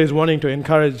the author is wanting to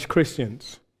encourage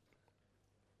Christians,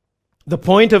 the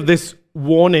point of this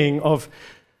warning of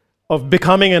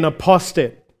becoming an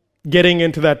apostate, getting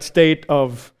into that state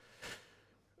of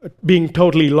being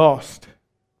totally lost,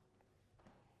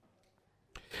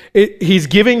 he's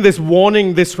giving this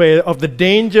warning this way of the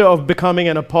danger of becoming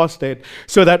an apostate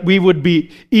so that we would be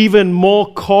even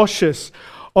more cautious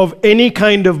of any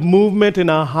kind of movement in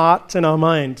our hearts and our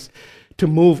minds to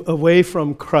move away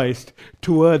from Christ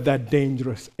toward that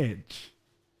dangerous edge.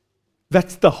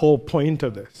 That's the whole point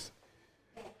of this.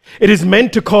 It is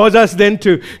meant to cause us then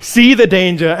to see the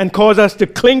danger and cause us to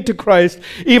cling to Christ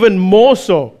even more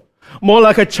so. More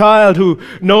like a child who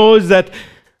knows that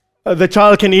the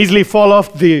child can easily fall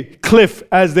off the cliff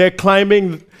as they're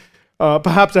climbing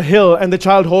perhaps a hill, and the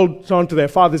child holds on to their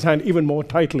father's hand even more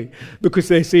tightly because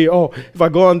they see, oh, if I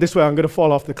go on this way, I'm going to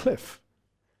fall off the cliff.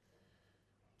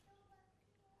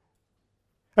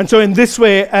 And so in this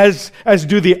way, as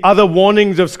do the other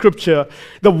warnings of Scripture,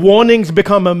 the warnings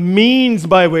become a means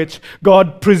by which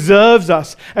God preserves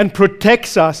us and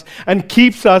protects us and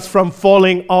keeps us from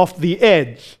falling off the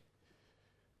edge.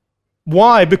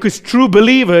 Why? Because true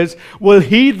believers will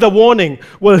heed the warning,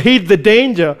 will heed the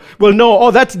danger, will know,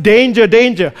 oh, that's danger,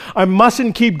 danger. I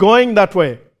mustn't keep going that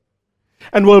way.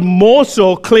 and will more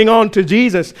so cling on to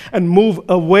Jesus and move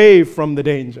away from the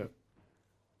danger.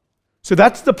 So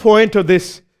that's the point of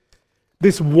this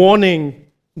warning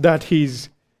that he's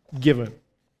given.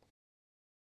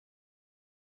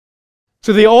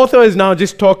 So the author has now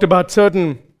just talked about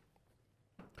certain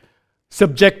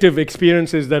subjective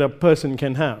experiences that a person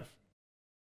can have.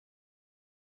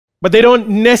 But they don't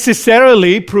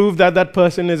necessarily prove that that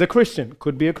person is a Christian.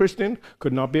 Could be a Christian,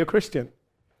 could not be a Christian.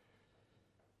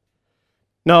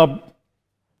 Now,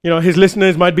 his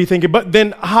listeners might be thinking, but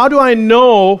then how do I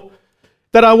know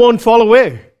that I won't fall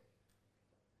away?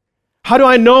 How do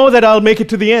I know that I'll make it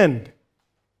to the end?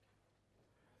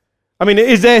 I mean,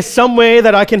 is there some way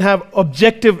that I can have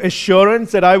objective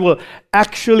assurance that I will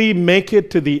actually make it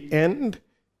to the end?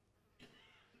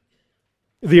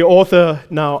 The author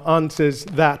now answers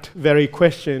that very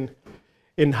question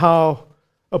in how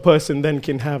a person then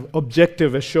can have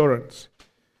objective assurance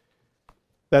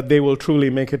that they will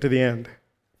truly make it to the end.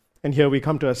 And here we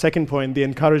come to our second point, the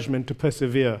encouragement to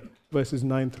persevere, verses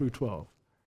 9 through 12.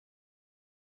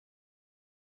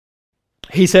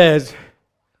 He says,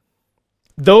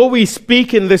 though we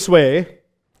speak in this way,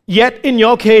 yet in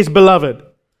your case, beloved.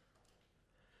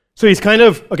 So he's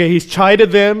he's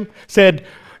chided them, said,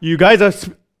 you guys are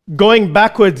going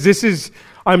backwards.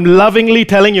 I'm lovingly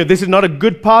telling you, this is not a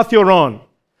good path you're on.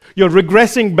 You're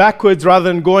regressing backwards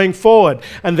rather than going forward.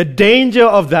 And the danger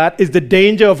of that is the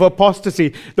danger of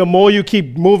apostasy, the more you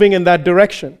keep moving in that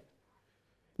direction.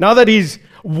 Now that he's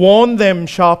warned them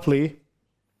sharply,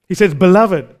 he says,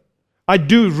 beloved, I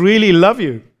do really love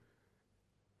you.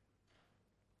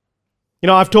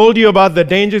 I've told you about the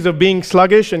dangers of being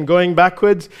sluggish and going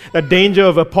backwards, the danger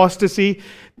of apostasy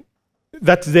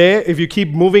that's there if you keep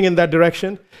moving in that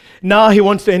direction. Now he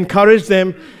wants to encourage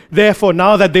them. Therefore,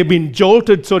 now that they've been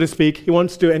jolted, so to speak, he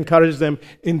wants to encourage them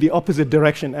in the opposite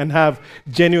direction and have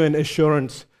genuine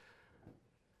assurance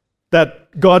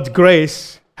that God's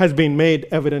grace has been made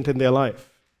evident in their life.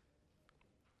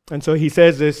 And so he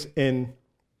says this in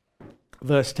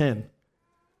verse 10.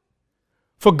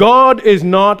 For God is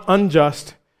not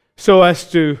unjust so as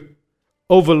to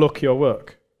overlook your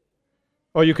work.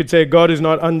 Or you could say God is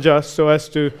not unjust so as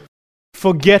to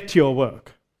forget your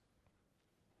work.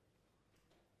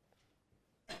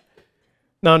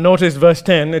 Now notice verse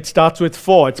 10, it starts with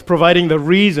for. It's providing the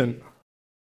reason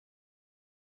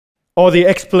or the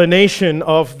explanation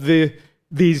of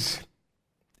these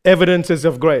evidences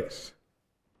of grace.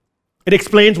 It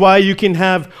explains why you can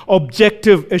have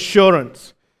objective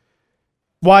assurance,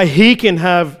 why he can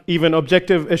have even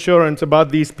objective assurance about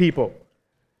these people.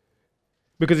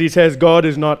 Because he says God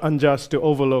is not unjust to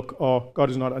overlook or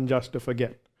God is not unjust to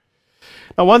forget.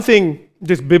 Now one thing,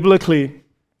 just biblically,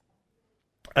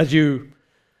 as you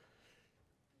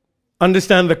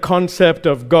understand the concept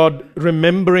of God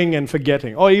remembering and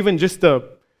forgetting, or even just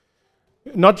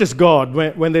not just God,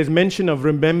 when there's mention of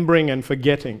remembering and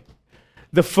forgetting,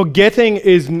 the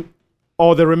forgetting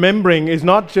or the remembering is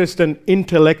not just an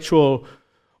intellectual,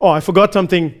 I forgot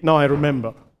something, now I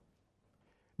remember.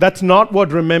 That's not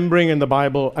what remembering in the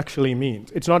Bible actually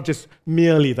means. It's not just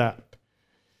merely that.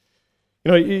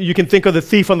 You can think of the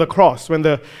thief on the cross when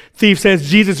the thief says,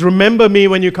 Jesus, remember me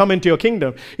when you come into your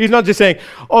kingdom. He's not just saying,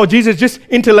 Jesus, just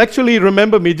intellectually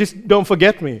remember me, just don't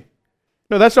forget me.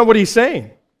 No, that's not what he's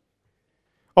saying.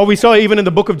 Or we saw even in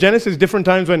the book of Genesis different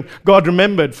times when God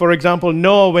remembered. For example,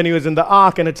 Noah when he was in the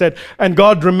ark and it said, and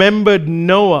God remembered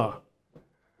Noah.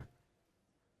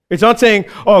 It's not saying,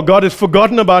 God has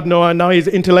forgotten about Noah and now he's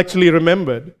intellectually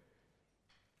remembered.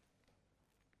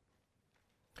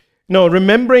 No,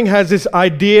 remembering has this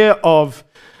idea of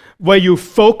where you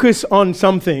focus on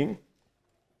something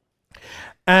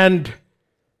and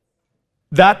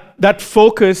that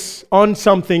focus on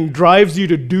something drives you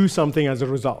to do something as a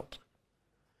result.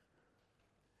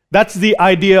 That's the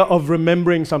idea of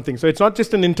remembering something. So it's not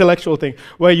just an intellectual thing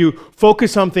where you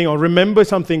focus something or remember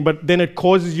something, but then it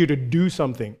causes you to do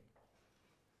something.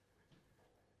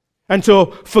 And so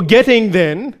forgetting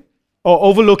then, or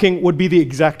overlooking, would be the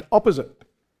exact opposite.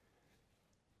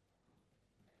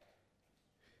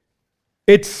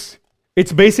 It's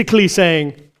basically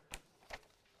saying,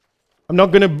 I'm not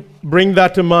going to bring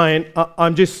that to mind.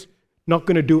 I'm just not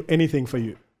going to do anything for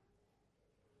you.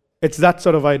 It's that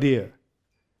sort of idea.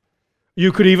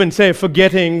 You could even say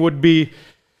forgetting would be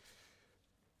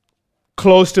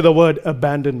close to the word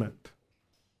abandonment.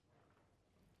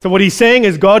 So what he's saying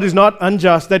is God is not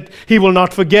unjust, that he will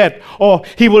not forget, or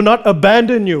he will not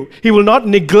abandon you. He will not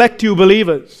neglect you,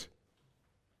 believers.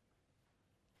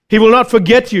 He will not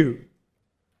forget you.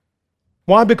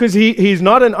 Why? Because he's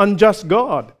not an unjust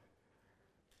God.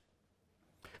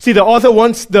 See, the author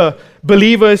wants the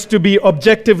believers to be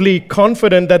objectively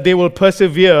confident that they will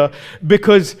persevere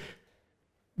because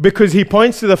he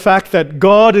points to the fact that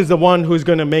God is the one who's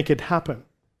going to make it happen.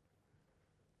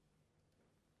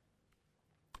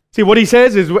 See, what he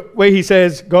says is where he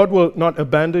says God will not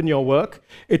abandon your work.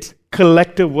 It's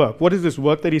collective work. What is this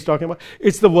work that he's talking about?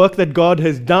 It's the work that God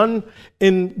has done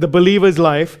in the believer's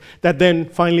life that then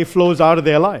finally flows out of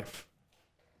their life.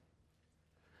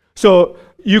 So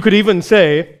you could even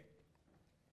say,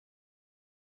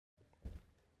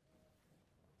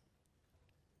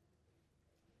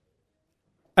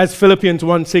 as Philippians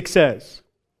 1:6 says,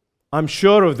 I'm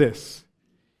sure of this,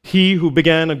 he who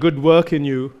began a good work in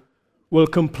you will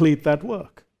complete that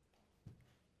work.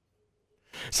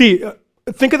 See,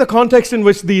 think of the context in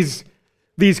which these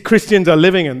Christians are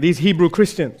living in, these Hebrew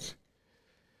Christians.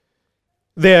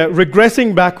 They're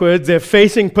regressing backwards, they're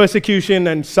facing persecution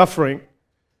and suffering.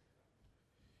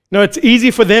 Now, it's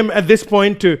easy for them at this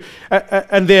point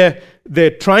and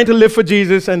they're trying to live for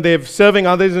Jesus and they're serving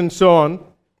others and so on.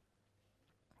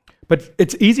 But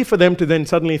it's easy for them to then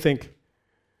suddenly think,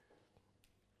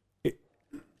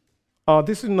 oh,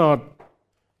 this is not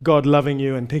God loving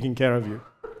you and taking care of you.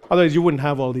 Otherwise, you wouldn't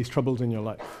have all these troubles in your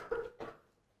life.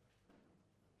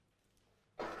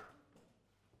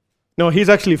 No, he's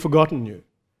actually forgotten you.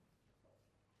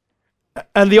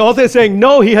 And the author is saying,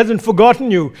 no, he hasn't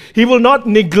forgotten you. He will not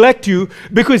neglect you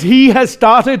because he has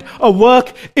started a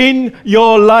work in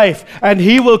your life and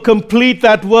he will complete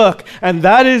that work. And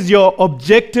that is your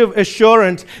objective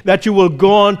assurance that you will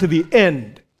go on to the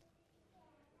end.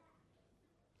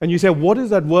 And you say, what is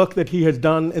that work that he has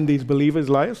done in these believers'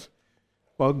 lives?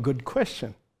 Well, good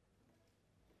question.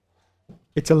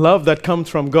 It's a love that comes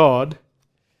from God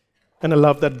and a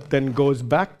love that then goes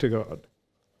back to God.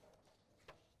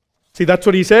 See, that's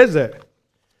what he says there.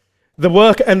 The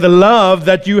work and the love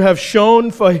that you have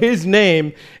shown for his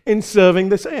name in serving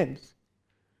the saints.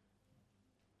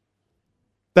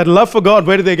 That love for God,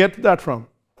 where did they get that from?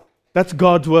 That's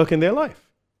God's work in their life.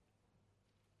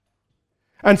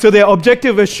 And so their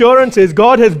objective assurance is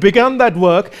God has begun that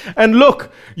work. And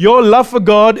look, your love for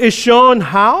God is shown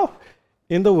how?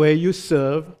 In the way you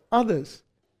serve others.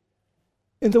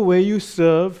 In the way you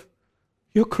serve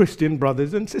your Christian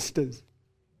brothers and sisters.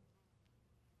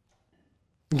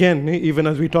 Again, even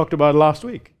as we talked about last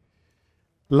week,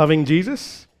 loving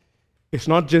Jesus, it's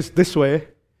not just this way.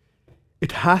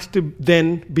 It has to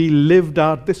then be lived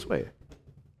out this way.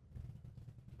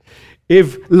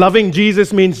 If loving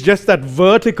Jesus means just that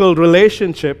vertical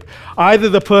relationship, either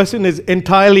the person is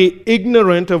entirely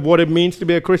ignorant of what it means to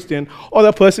be a Christian, or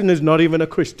the person is not even a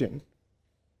Christian.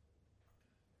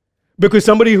 Because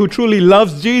somebody who truly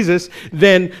loves Jesus,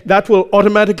 then that will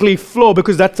automatically flow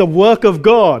because that's a work of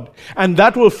God. And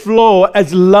that will flow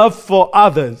as love for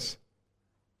others.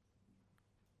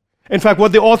 In fact,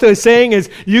 what the author is saying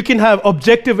is you can have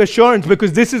objective assurance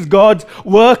because this is God's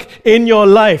work in your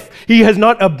life. He has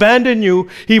not abandoned you.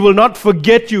 He will not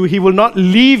forget you. He will not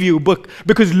leave you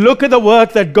because look at the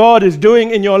work that God is doing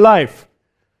in your life.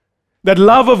 That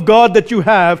love of God that you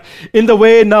have in the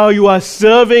way now you are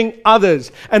serving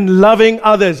others and loving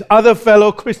others, other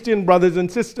fellow Christian brothers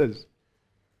and sisters.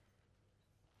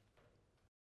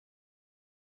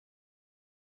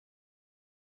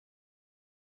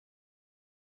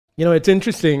 You know, it's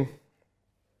interesting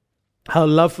how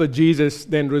love for Jesus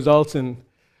then results in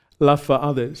love for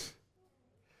others.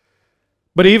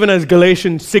 But even as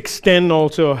Galatians 6:10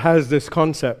 also has this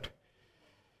concept,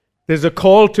 there's a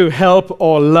call to help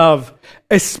or love,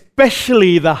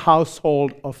 especially the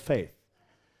household of faith.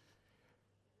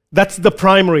 That's the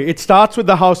primary. It starts with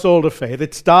the household of faith.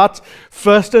 It starts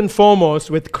first and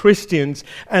foremost with Christians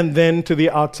and then to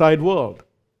the outside world.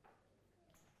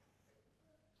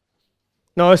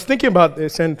 Now, I was thinking about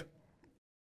this and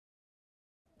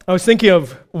I was thinking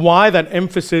of why that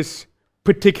emphasis,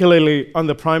 particularly on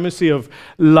the primacy of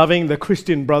loving the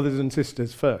Christian brothers and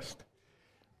sisters first.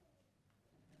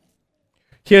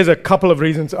 Here's a couple of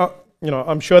reasons.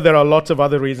 I'm sure there are lots of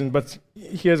other reasons, but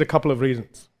here's a couple of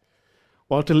reasons.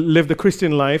 Well, to live the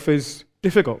Christian life is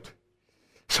difficult.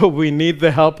 So we need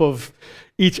the help of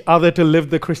each other to live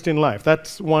the Christian life.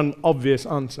 That's one obvious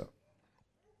answer.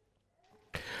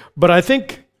 But I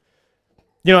think,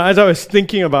 as I was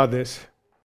thinking about this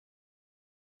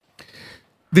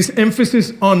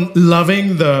emphasis on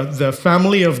loving the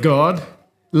family of God,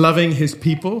 loving his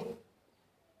people,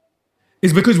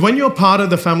 is because when you're part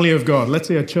of the family of God, let's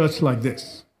say a church like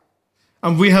this,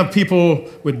 and we have people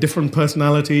with different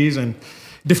personalities and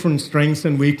different strengths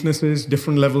and weaknesses,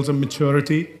 different levels of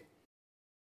maturity,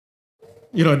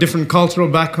 different cultural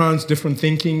backgrounds, different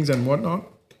thinkings and whatnot.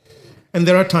 And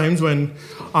there are times when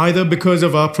either because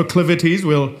of our proclivities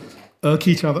we'll irk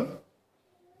each other,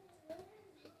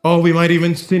 or we might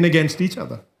even sin against each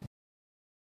other.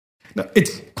 Now,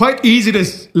 it's quite easy to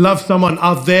love someone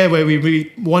out there where we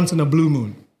meet once in a blue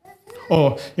moon.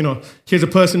 Or, here's a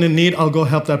person in need, I'll go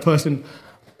help that person.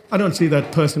 I don't see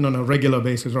that person on a regular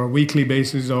basis or a weekly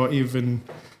basis or even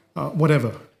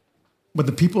whatever. But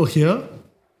the people here,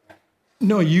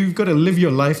 no, you've got to live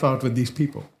your life out with these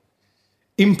people.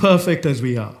 Imperfect as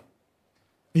we are.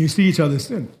 And you see each other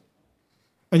sin.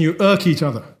 And you irk each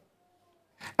other.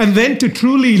 And then to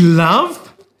truly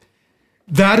love,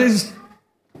 that is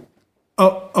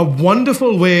a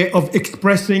wonderful way of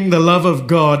expressing the love of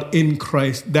God in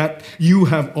Christ that you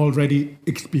have already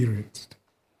experienced.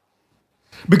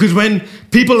 Because when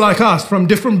people like us from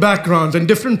different backgrounds and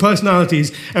different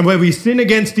personalities, and where we sin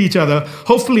against each other,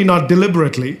 hopefully not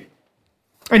deliberately,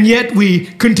 and yet we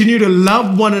continue to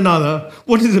love one another,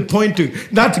 what does it point to?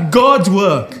 That's God's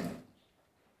work.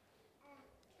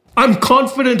 I'm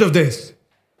confident of this.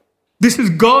 This is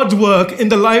God's work in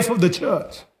the life of the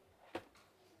church.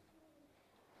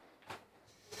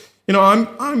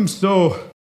 I'm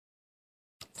so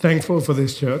thankful for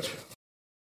this church.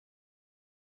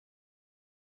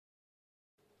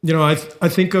 I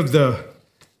think of the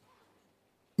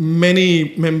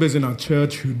many members in our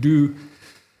church who do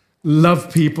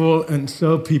love people and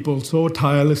serve people so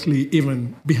tirelessly,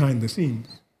 even behind the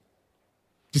scenes.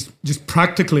 Just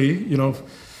practically,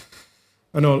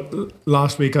 I know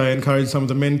last week I encouraged some of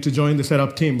the men to join the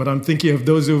setup team, but I'm thinking of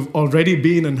those who've already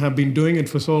been and have been doing it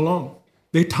for so long.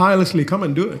 They tirelessly come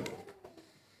and do it.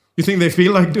 You think they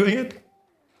feel like doing it?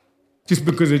 Just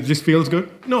because it just feels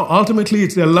good? No, ultimately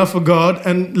it's their love for God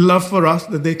and love for us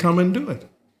that they come and do it.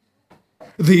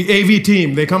 The AV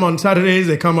team, they come on Saturdays,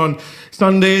 they come on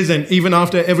Sundays, and even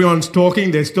after everyone's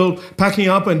talking, they're still packing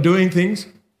up and doing things.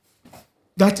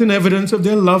 That's an evidence of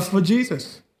their love for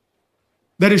Jesus.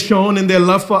 That is shown in their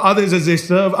love for others as they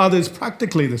serve others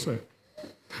practically this way.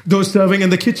 Those serving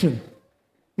in the kitchen.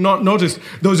 Notice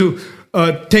those who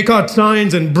take out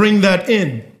signs and bring that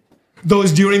in.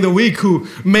 Those during the week who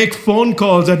make phone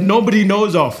calls that nobody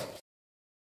knows of,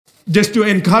 just to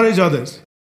encourage others.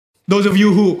 Those of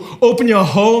you who open your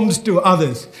homes to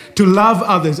others, to love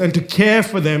others and to care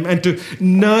for them and to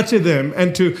nurture them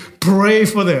and to pray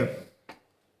for them.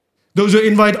 Those who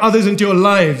invite others into your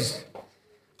lives.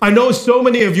 I know so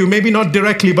many of you, maybe not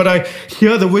directly, but I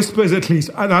hear the whispers at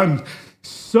least, and I'm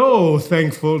so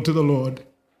thankful to the Lord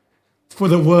for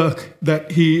the work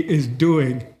that He is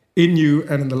doing in you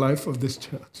and in the life of this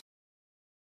church.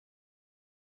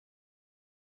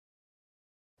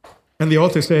 And the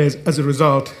author says, as a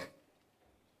result,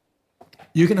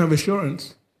 you can have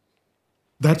assurance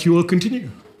that you will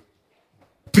continue.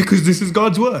 Because this is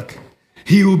God's work.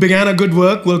 He who began a good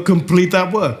work will complete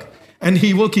that work. And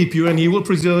He will keep you, and He will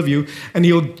preserve you, and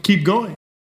He'll keep going.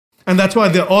 And that's why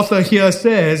the author here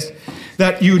says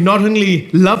that you not only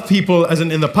love people as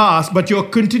in the past, but you're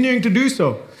continuing to do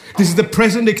so. This is the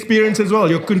present experience as well.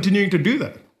 You're continuing to do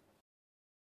that.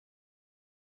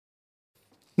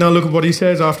 Now look at what he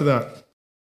says after that.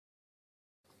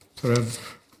 Sorry,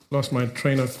 I've lost my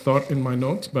train of thought in my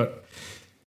notes, but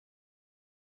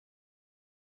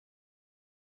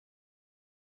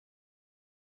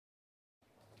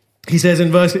he says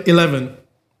in verse 11,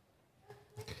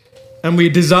 and we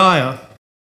desire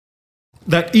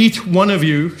that each one of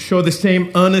you show the same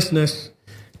earnestness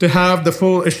to have the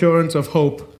full assurance of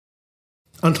hope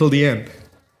until the end.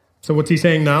 So what's he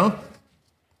saying now?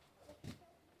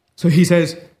 So he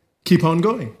says, keep on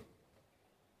going.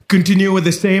 Continue with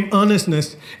the same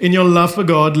earnestness in your love for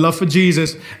God, love for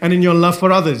Jesus, and in your love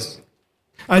for others.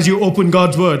 As you open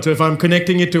God's word, so if I'm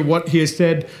connecting it to what he has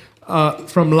said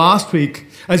from last week,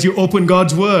 as you open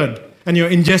God's word, and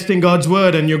you're ingesting God's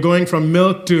word, and you're going from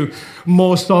milk to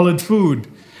more solid food,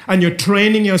 and you're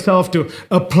training yourself to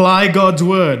apply God's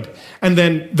word, and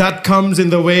then that comes in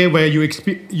the way where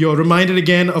you're reminded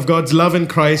again of God's love in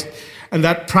Christ, and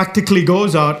that practically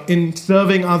goes out in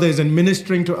serving others and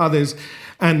ministering to others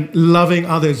and loving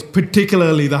others,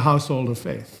 particularly the household of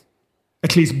faith.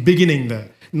 At least beginning there,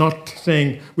 not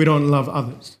saying we don't love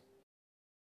others.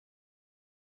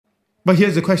 But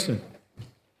here's the question.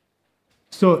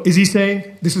 So is he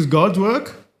saying this is God's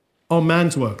work or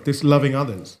man's work, this loving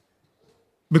others?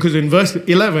 Because in verse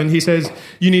 11, he says,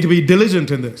 you need to be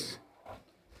diligent in this.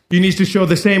 You need to show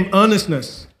the same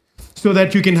earnestness so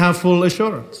that you can have full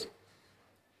assurance.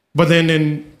 But then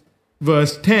in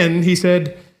verse 10, he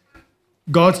said,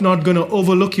 God's not going to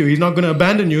overlook you. He's not going to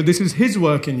abandon you. This is his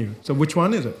work in you. So which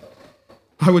one is it?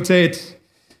 I would say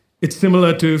it's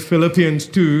similar to Philippians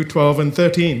 2:12 and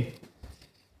 13.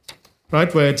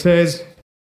 right? Where it says,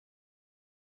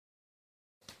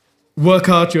 work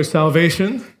out your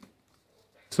salvation.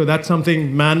 So that's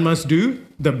something man must do,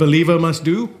 the believer must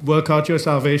do, work out your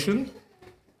salvation.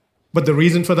 But the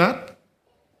reason for that?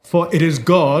 For it is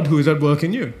God who is at work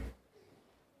in you.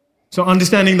 So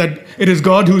understanding that it is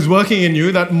God who's working in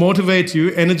you, that motivates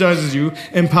you, energizes you,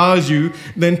 empowers you,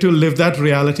 then to live that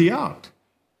reality out.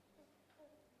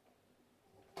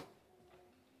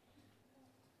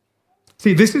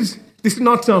 See, this is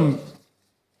not some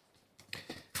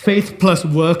faith plus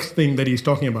works thing that he's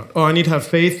talking about. Oh, I need to have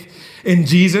faith in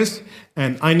Jesus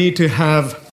and I need to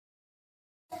have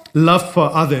love for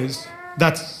others.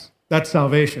 That's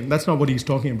salvation. That's not what he's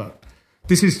talking about.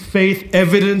 This is faith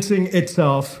evidencing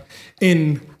itself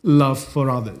in love for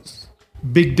others.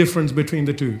 Big difference between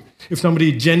the two. If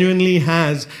somebody genuinely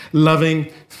has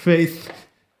loving faith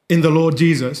in the Lord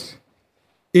Jesus,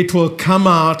 it will come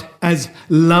out as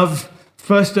love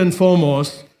first and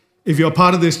foremost, if you're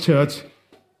part of this church,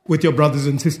 with your brothers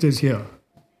and sisters here.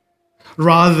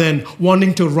 Rather than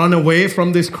wanting to run away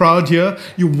from this crowd here,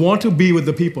 you want to be with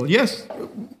the people. Yes,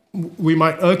 we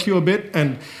might irk you a bit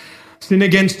and sin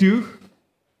against you,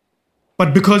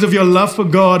 but because of your love for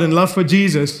God and love for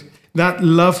Jesus, that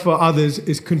love for others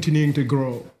is continuing to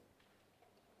grow.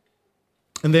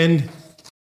 And then,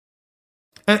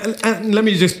 and let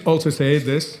me just also say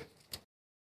this.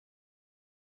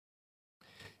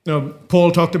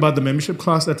 Paul talked about the membership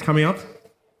class that's coming up.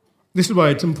 This is why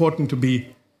it's important to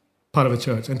be part of a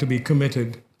church and to be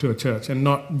committed to a church and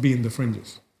not be in the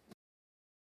fringes.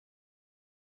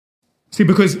 See,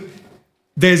 because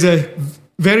there's a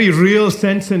very real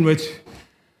sense in which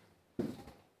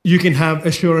you can have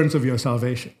assurance of your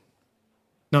salvation.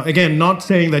 Now, again, not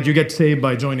saying that you get saved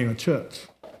by joining a church.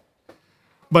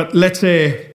 But let's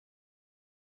say,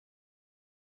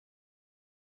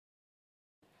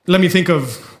 let me think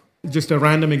of just a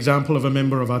random example of a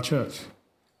member of our church.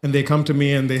 And they come to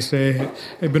me and they say,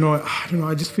 hey, Binoy, I don't know,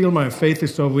 I just feel my faith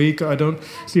is so weak. I don't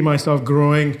see myself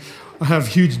growing. I have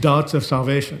huge doubts of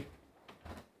salvation.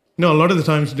 A lot of the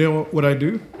times, you know what I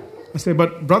do? I say,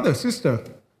 but brother, sister,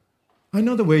 I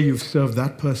know the way you've served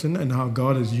that person and how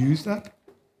God has used that.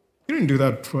 You didn't do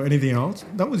that for anything else.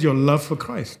 That was your love for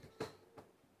Christ.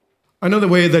 I know the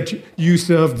way that you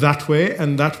served that way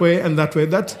and that way and that way.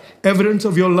 That's evidence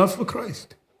of your love for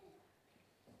Christ.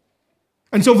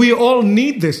 And so we all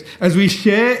need this as we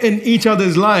share in each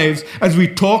other's lives, as we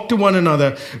talk to one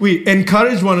another, we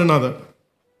encourage one another.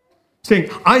 Saying,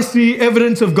 I see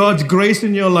evidence of God's grace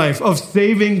in your life, of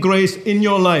saving grace in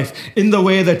your life, in the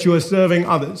way that you are serving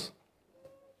others.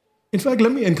 In fact,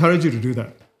 let me encourage you to do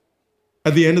that.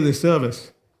 At the end of this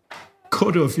service,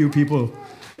 go to a few people.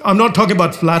 I'm not talking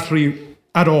about flattery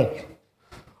at all.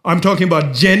 I'm talking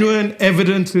about genuine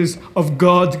evidences of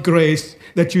God's grace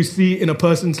that you see in a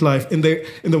person's life, in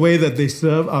the way that they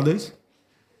serve others.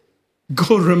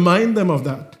 Go remind them of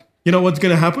that. You know what's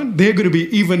going to happen? They're going to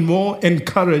be even more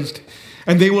encouraged,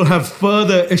 and they will have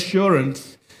further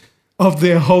assurance of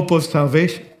their hope of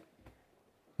salvation.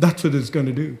 That's what it's going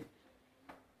to do.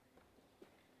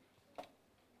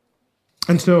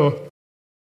 And so,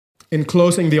 in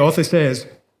closing, the author says,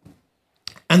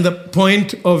 and the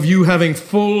point of you having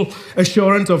full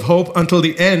assurance of hope until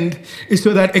the end is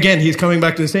so that, again, he's coming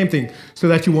back to the same thing, so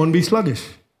that you won't be sluggish,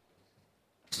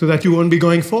 so that you won't be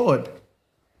going forward.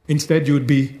 Instead, you won't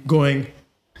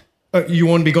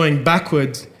be going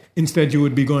backwards. Instead, you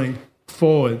would be going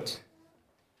forwards.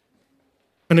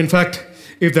 And in fact,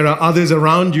 if there are others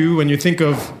around you, when you think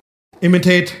of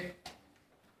imitate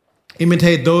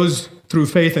those through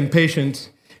faith and patience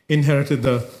inherited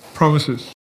the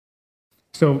promises.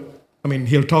 So,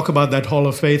 he'll talk about that hall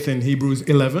of faith in Hebrews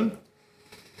 11.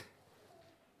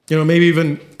 Maybe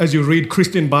even as you read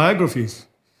Christian biographies,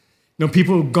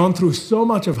 people have gone through so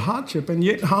much of hardship, and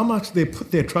yet how much they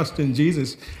put their trust in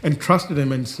Jesus and trusted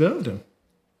him and served him.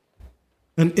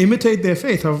 And imitate their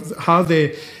faith, of how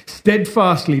they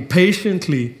steadfastly,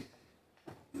 patiently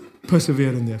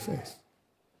persevered in their faith.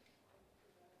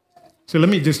 So let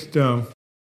me just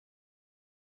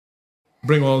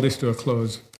bring all this to a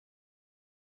close.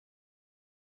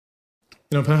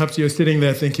 Perhaps you're sitting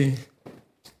there thinking,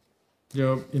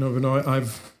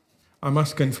 Binoy, I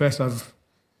must confess, I've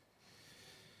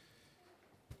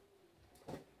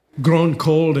grown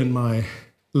cold in my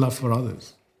love for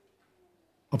others.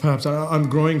 Or perhaps I'm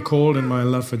growing cold in my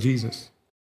love for Jesus.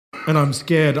 And I'm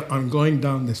scared I'm going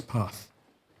down this path.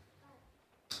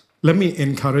 Let me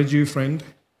encourage you, friend.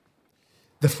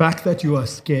 The fact that you are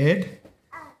scared,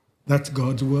 that's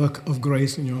God's work of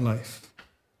grace in your life.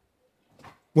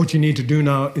 What you need to do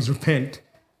now is repent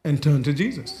and turn to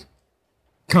Jesus.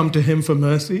 come to him for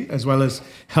mercy as well as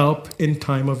help in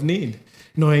time of need,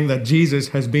 knowing that Jesus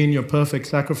has been your perfect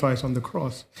sacrifice on the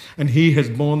cross and he has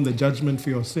borne the judgment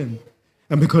for your sin.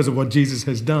 And because of what Jesus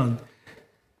has done,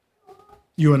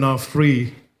 you are now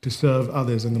free to serve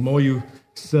others. And the more you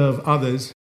serve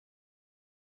others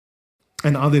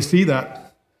and others see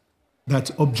that,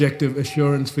 that's objective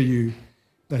assurance for you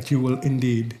that you will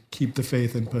indeed keep the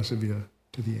faith and persevere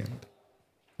to the end.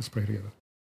 Let's pray together.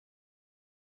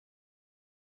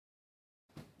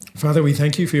 Father, we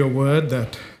thank you for your word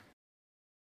that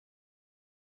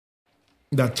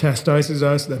chastises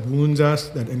us, that wounds us,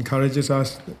 that encourages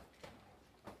us.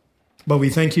 But we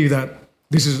thank you that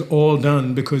this is all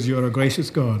done because you're a gracious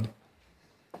God.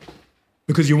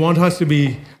 Because you want us to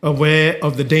be aware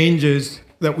of the dangers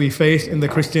that we face in the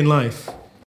Christian life,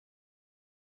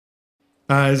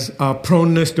 as our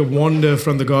proneness to wander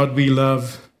from the God we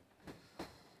love,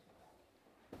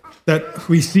 that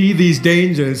we see these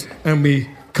dangers and we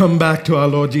come back to our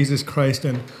Lord Jesus Christ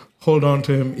and hold on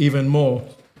to him even more,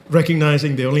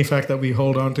 recognizing the only fact that we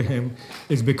hold on to him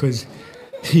is because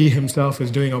he himself is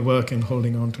doing a work in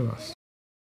holding on to us.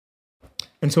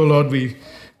 And so, Lord, we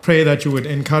pray that you would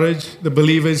encourage the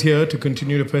believers here to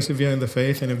continue to persevere in the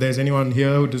faith. And if there's anyone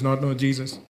here who does not know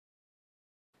Jesus,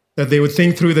 that they would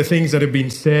think through the things that have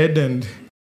been said. And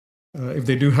if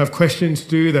they do have questions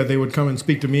too, that they would come and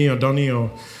speak to me or Donnie or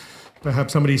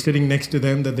perhaps somebody sitting next to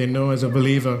them that they know as a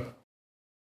believer.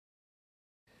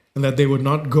 And that they would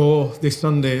not go this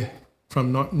Sunday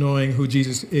from not knowing who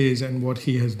Jesus is and what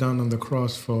he has done on the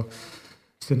cross for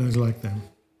sinners like them.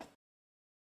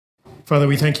 Father,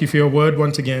 we thank you for your word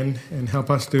once again, and help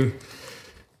us to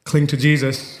cling to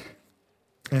Jesus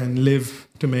and live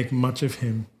to make much of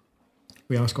him.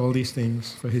 We ask all these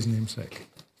things for his name's sake.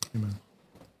 Amen.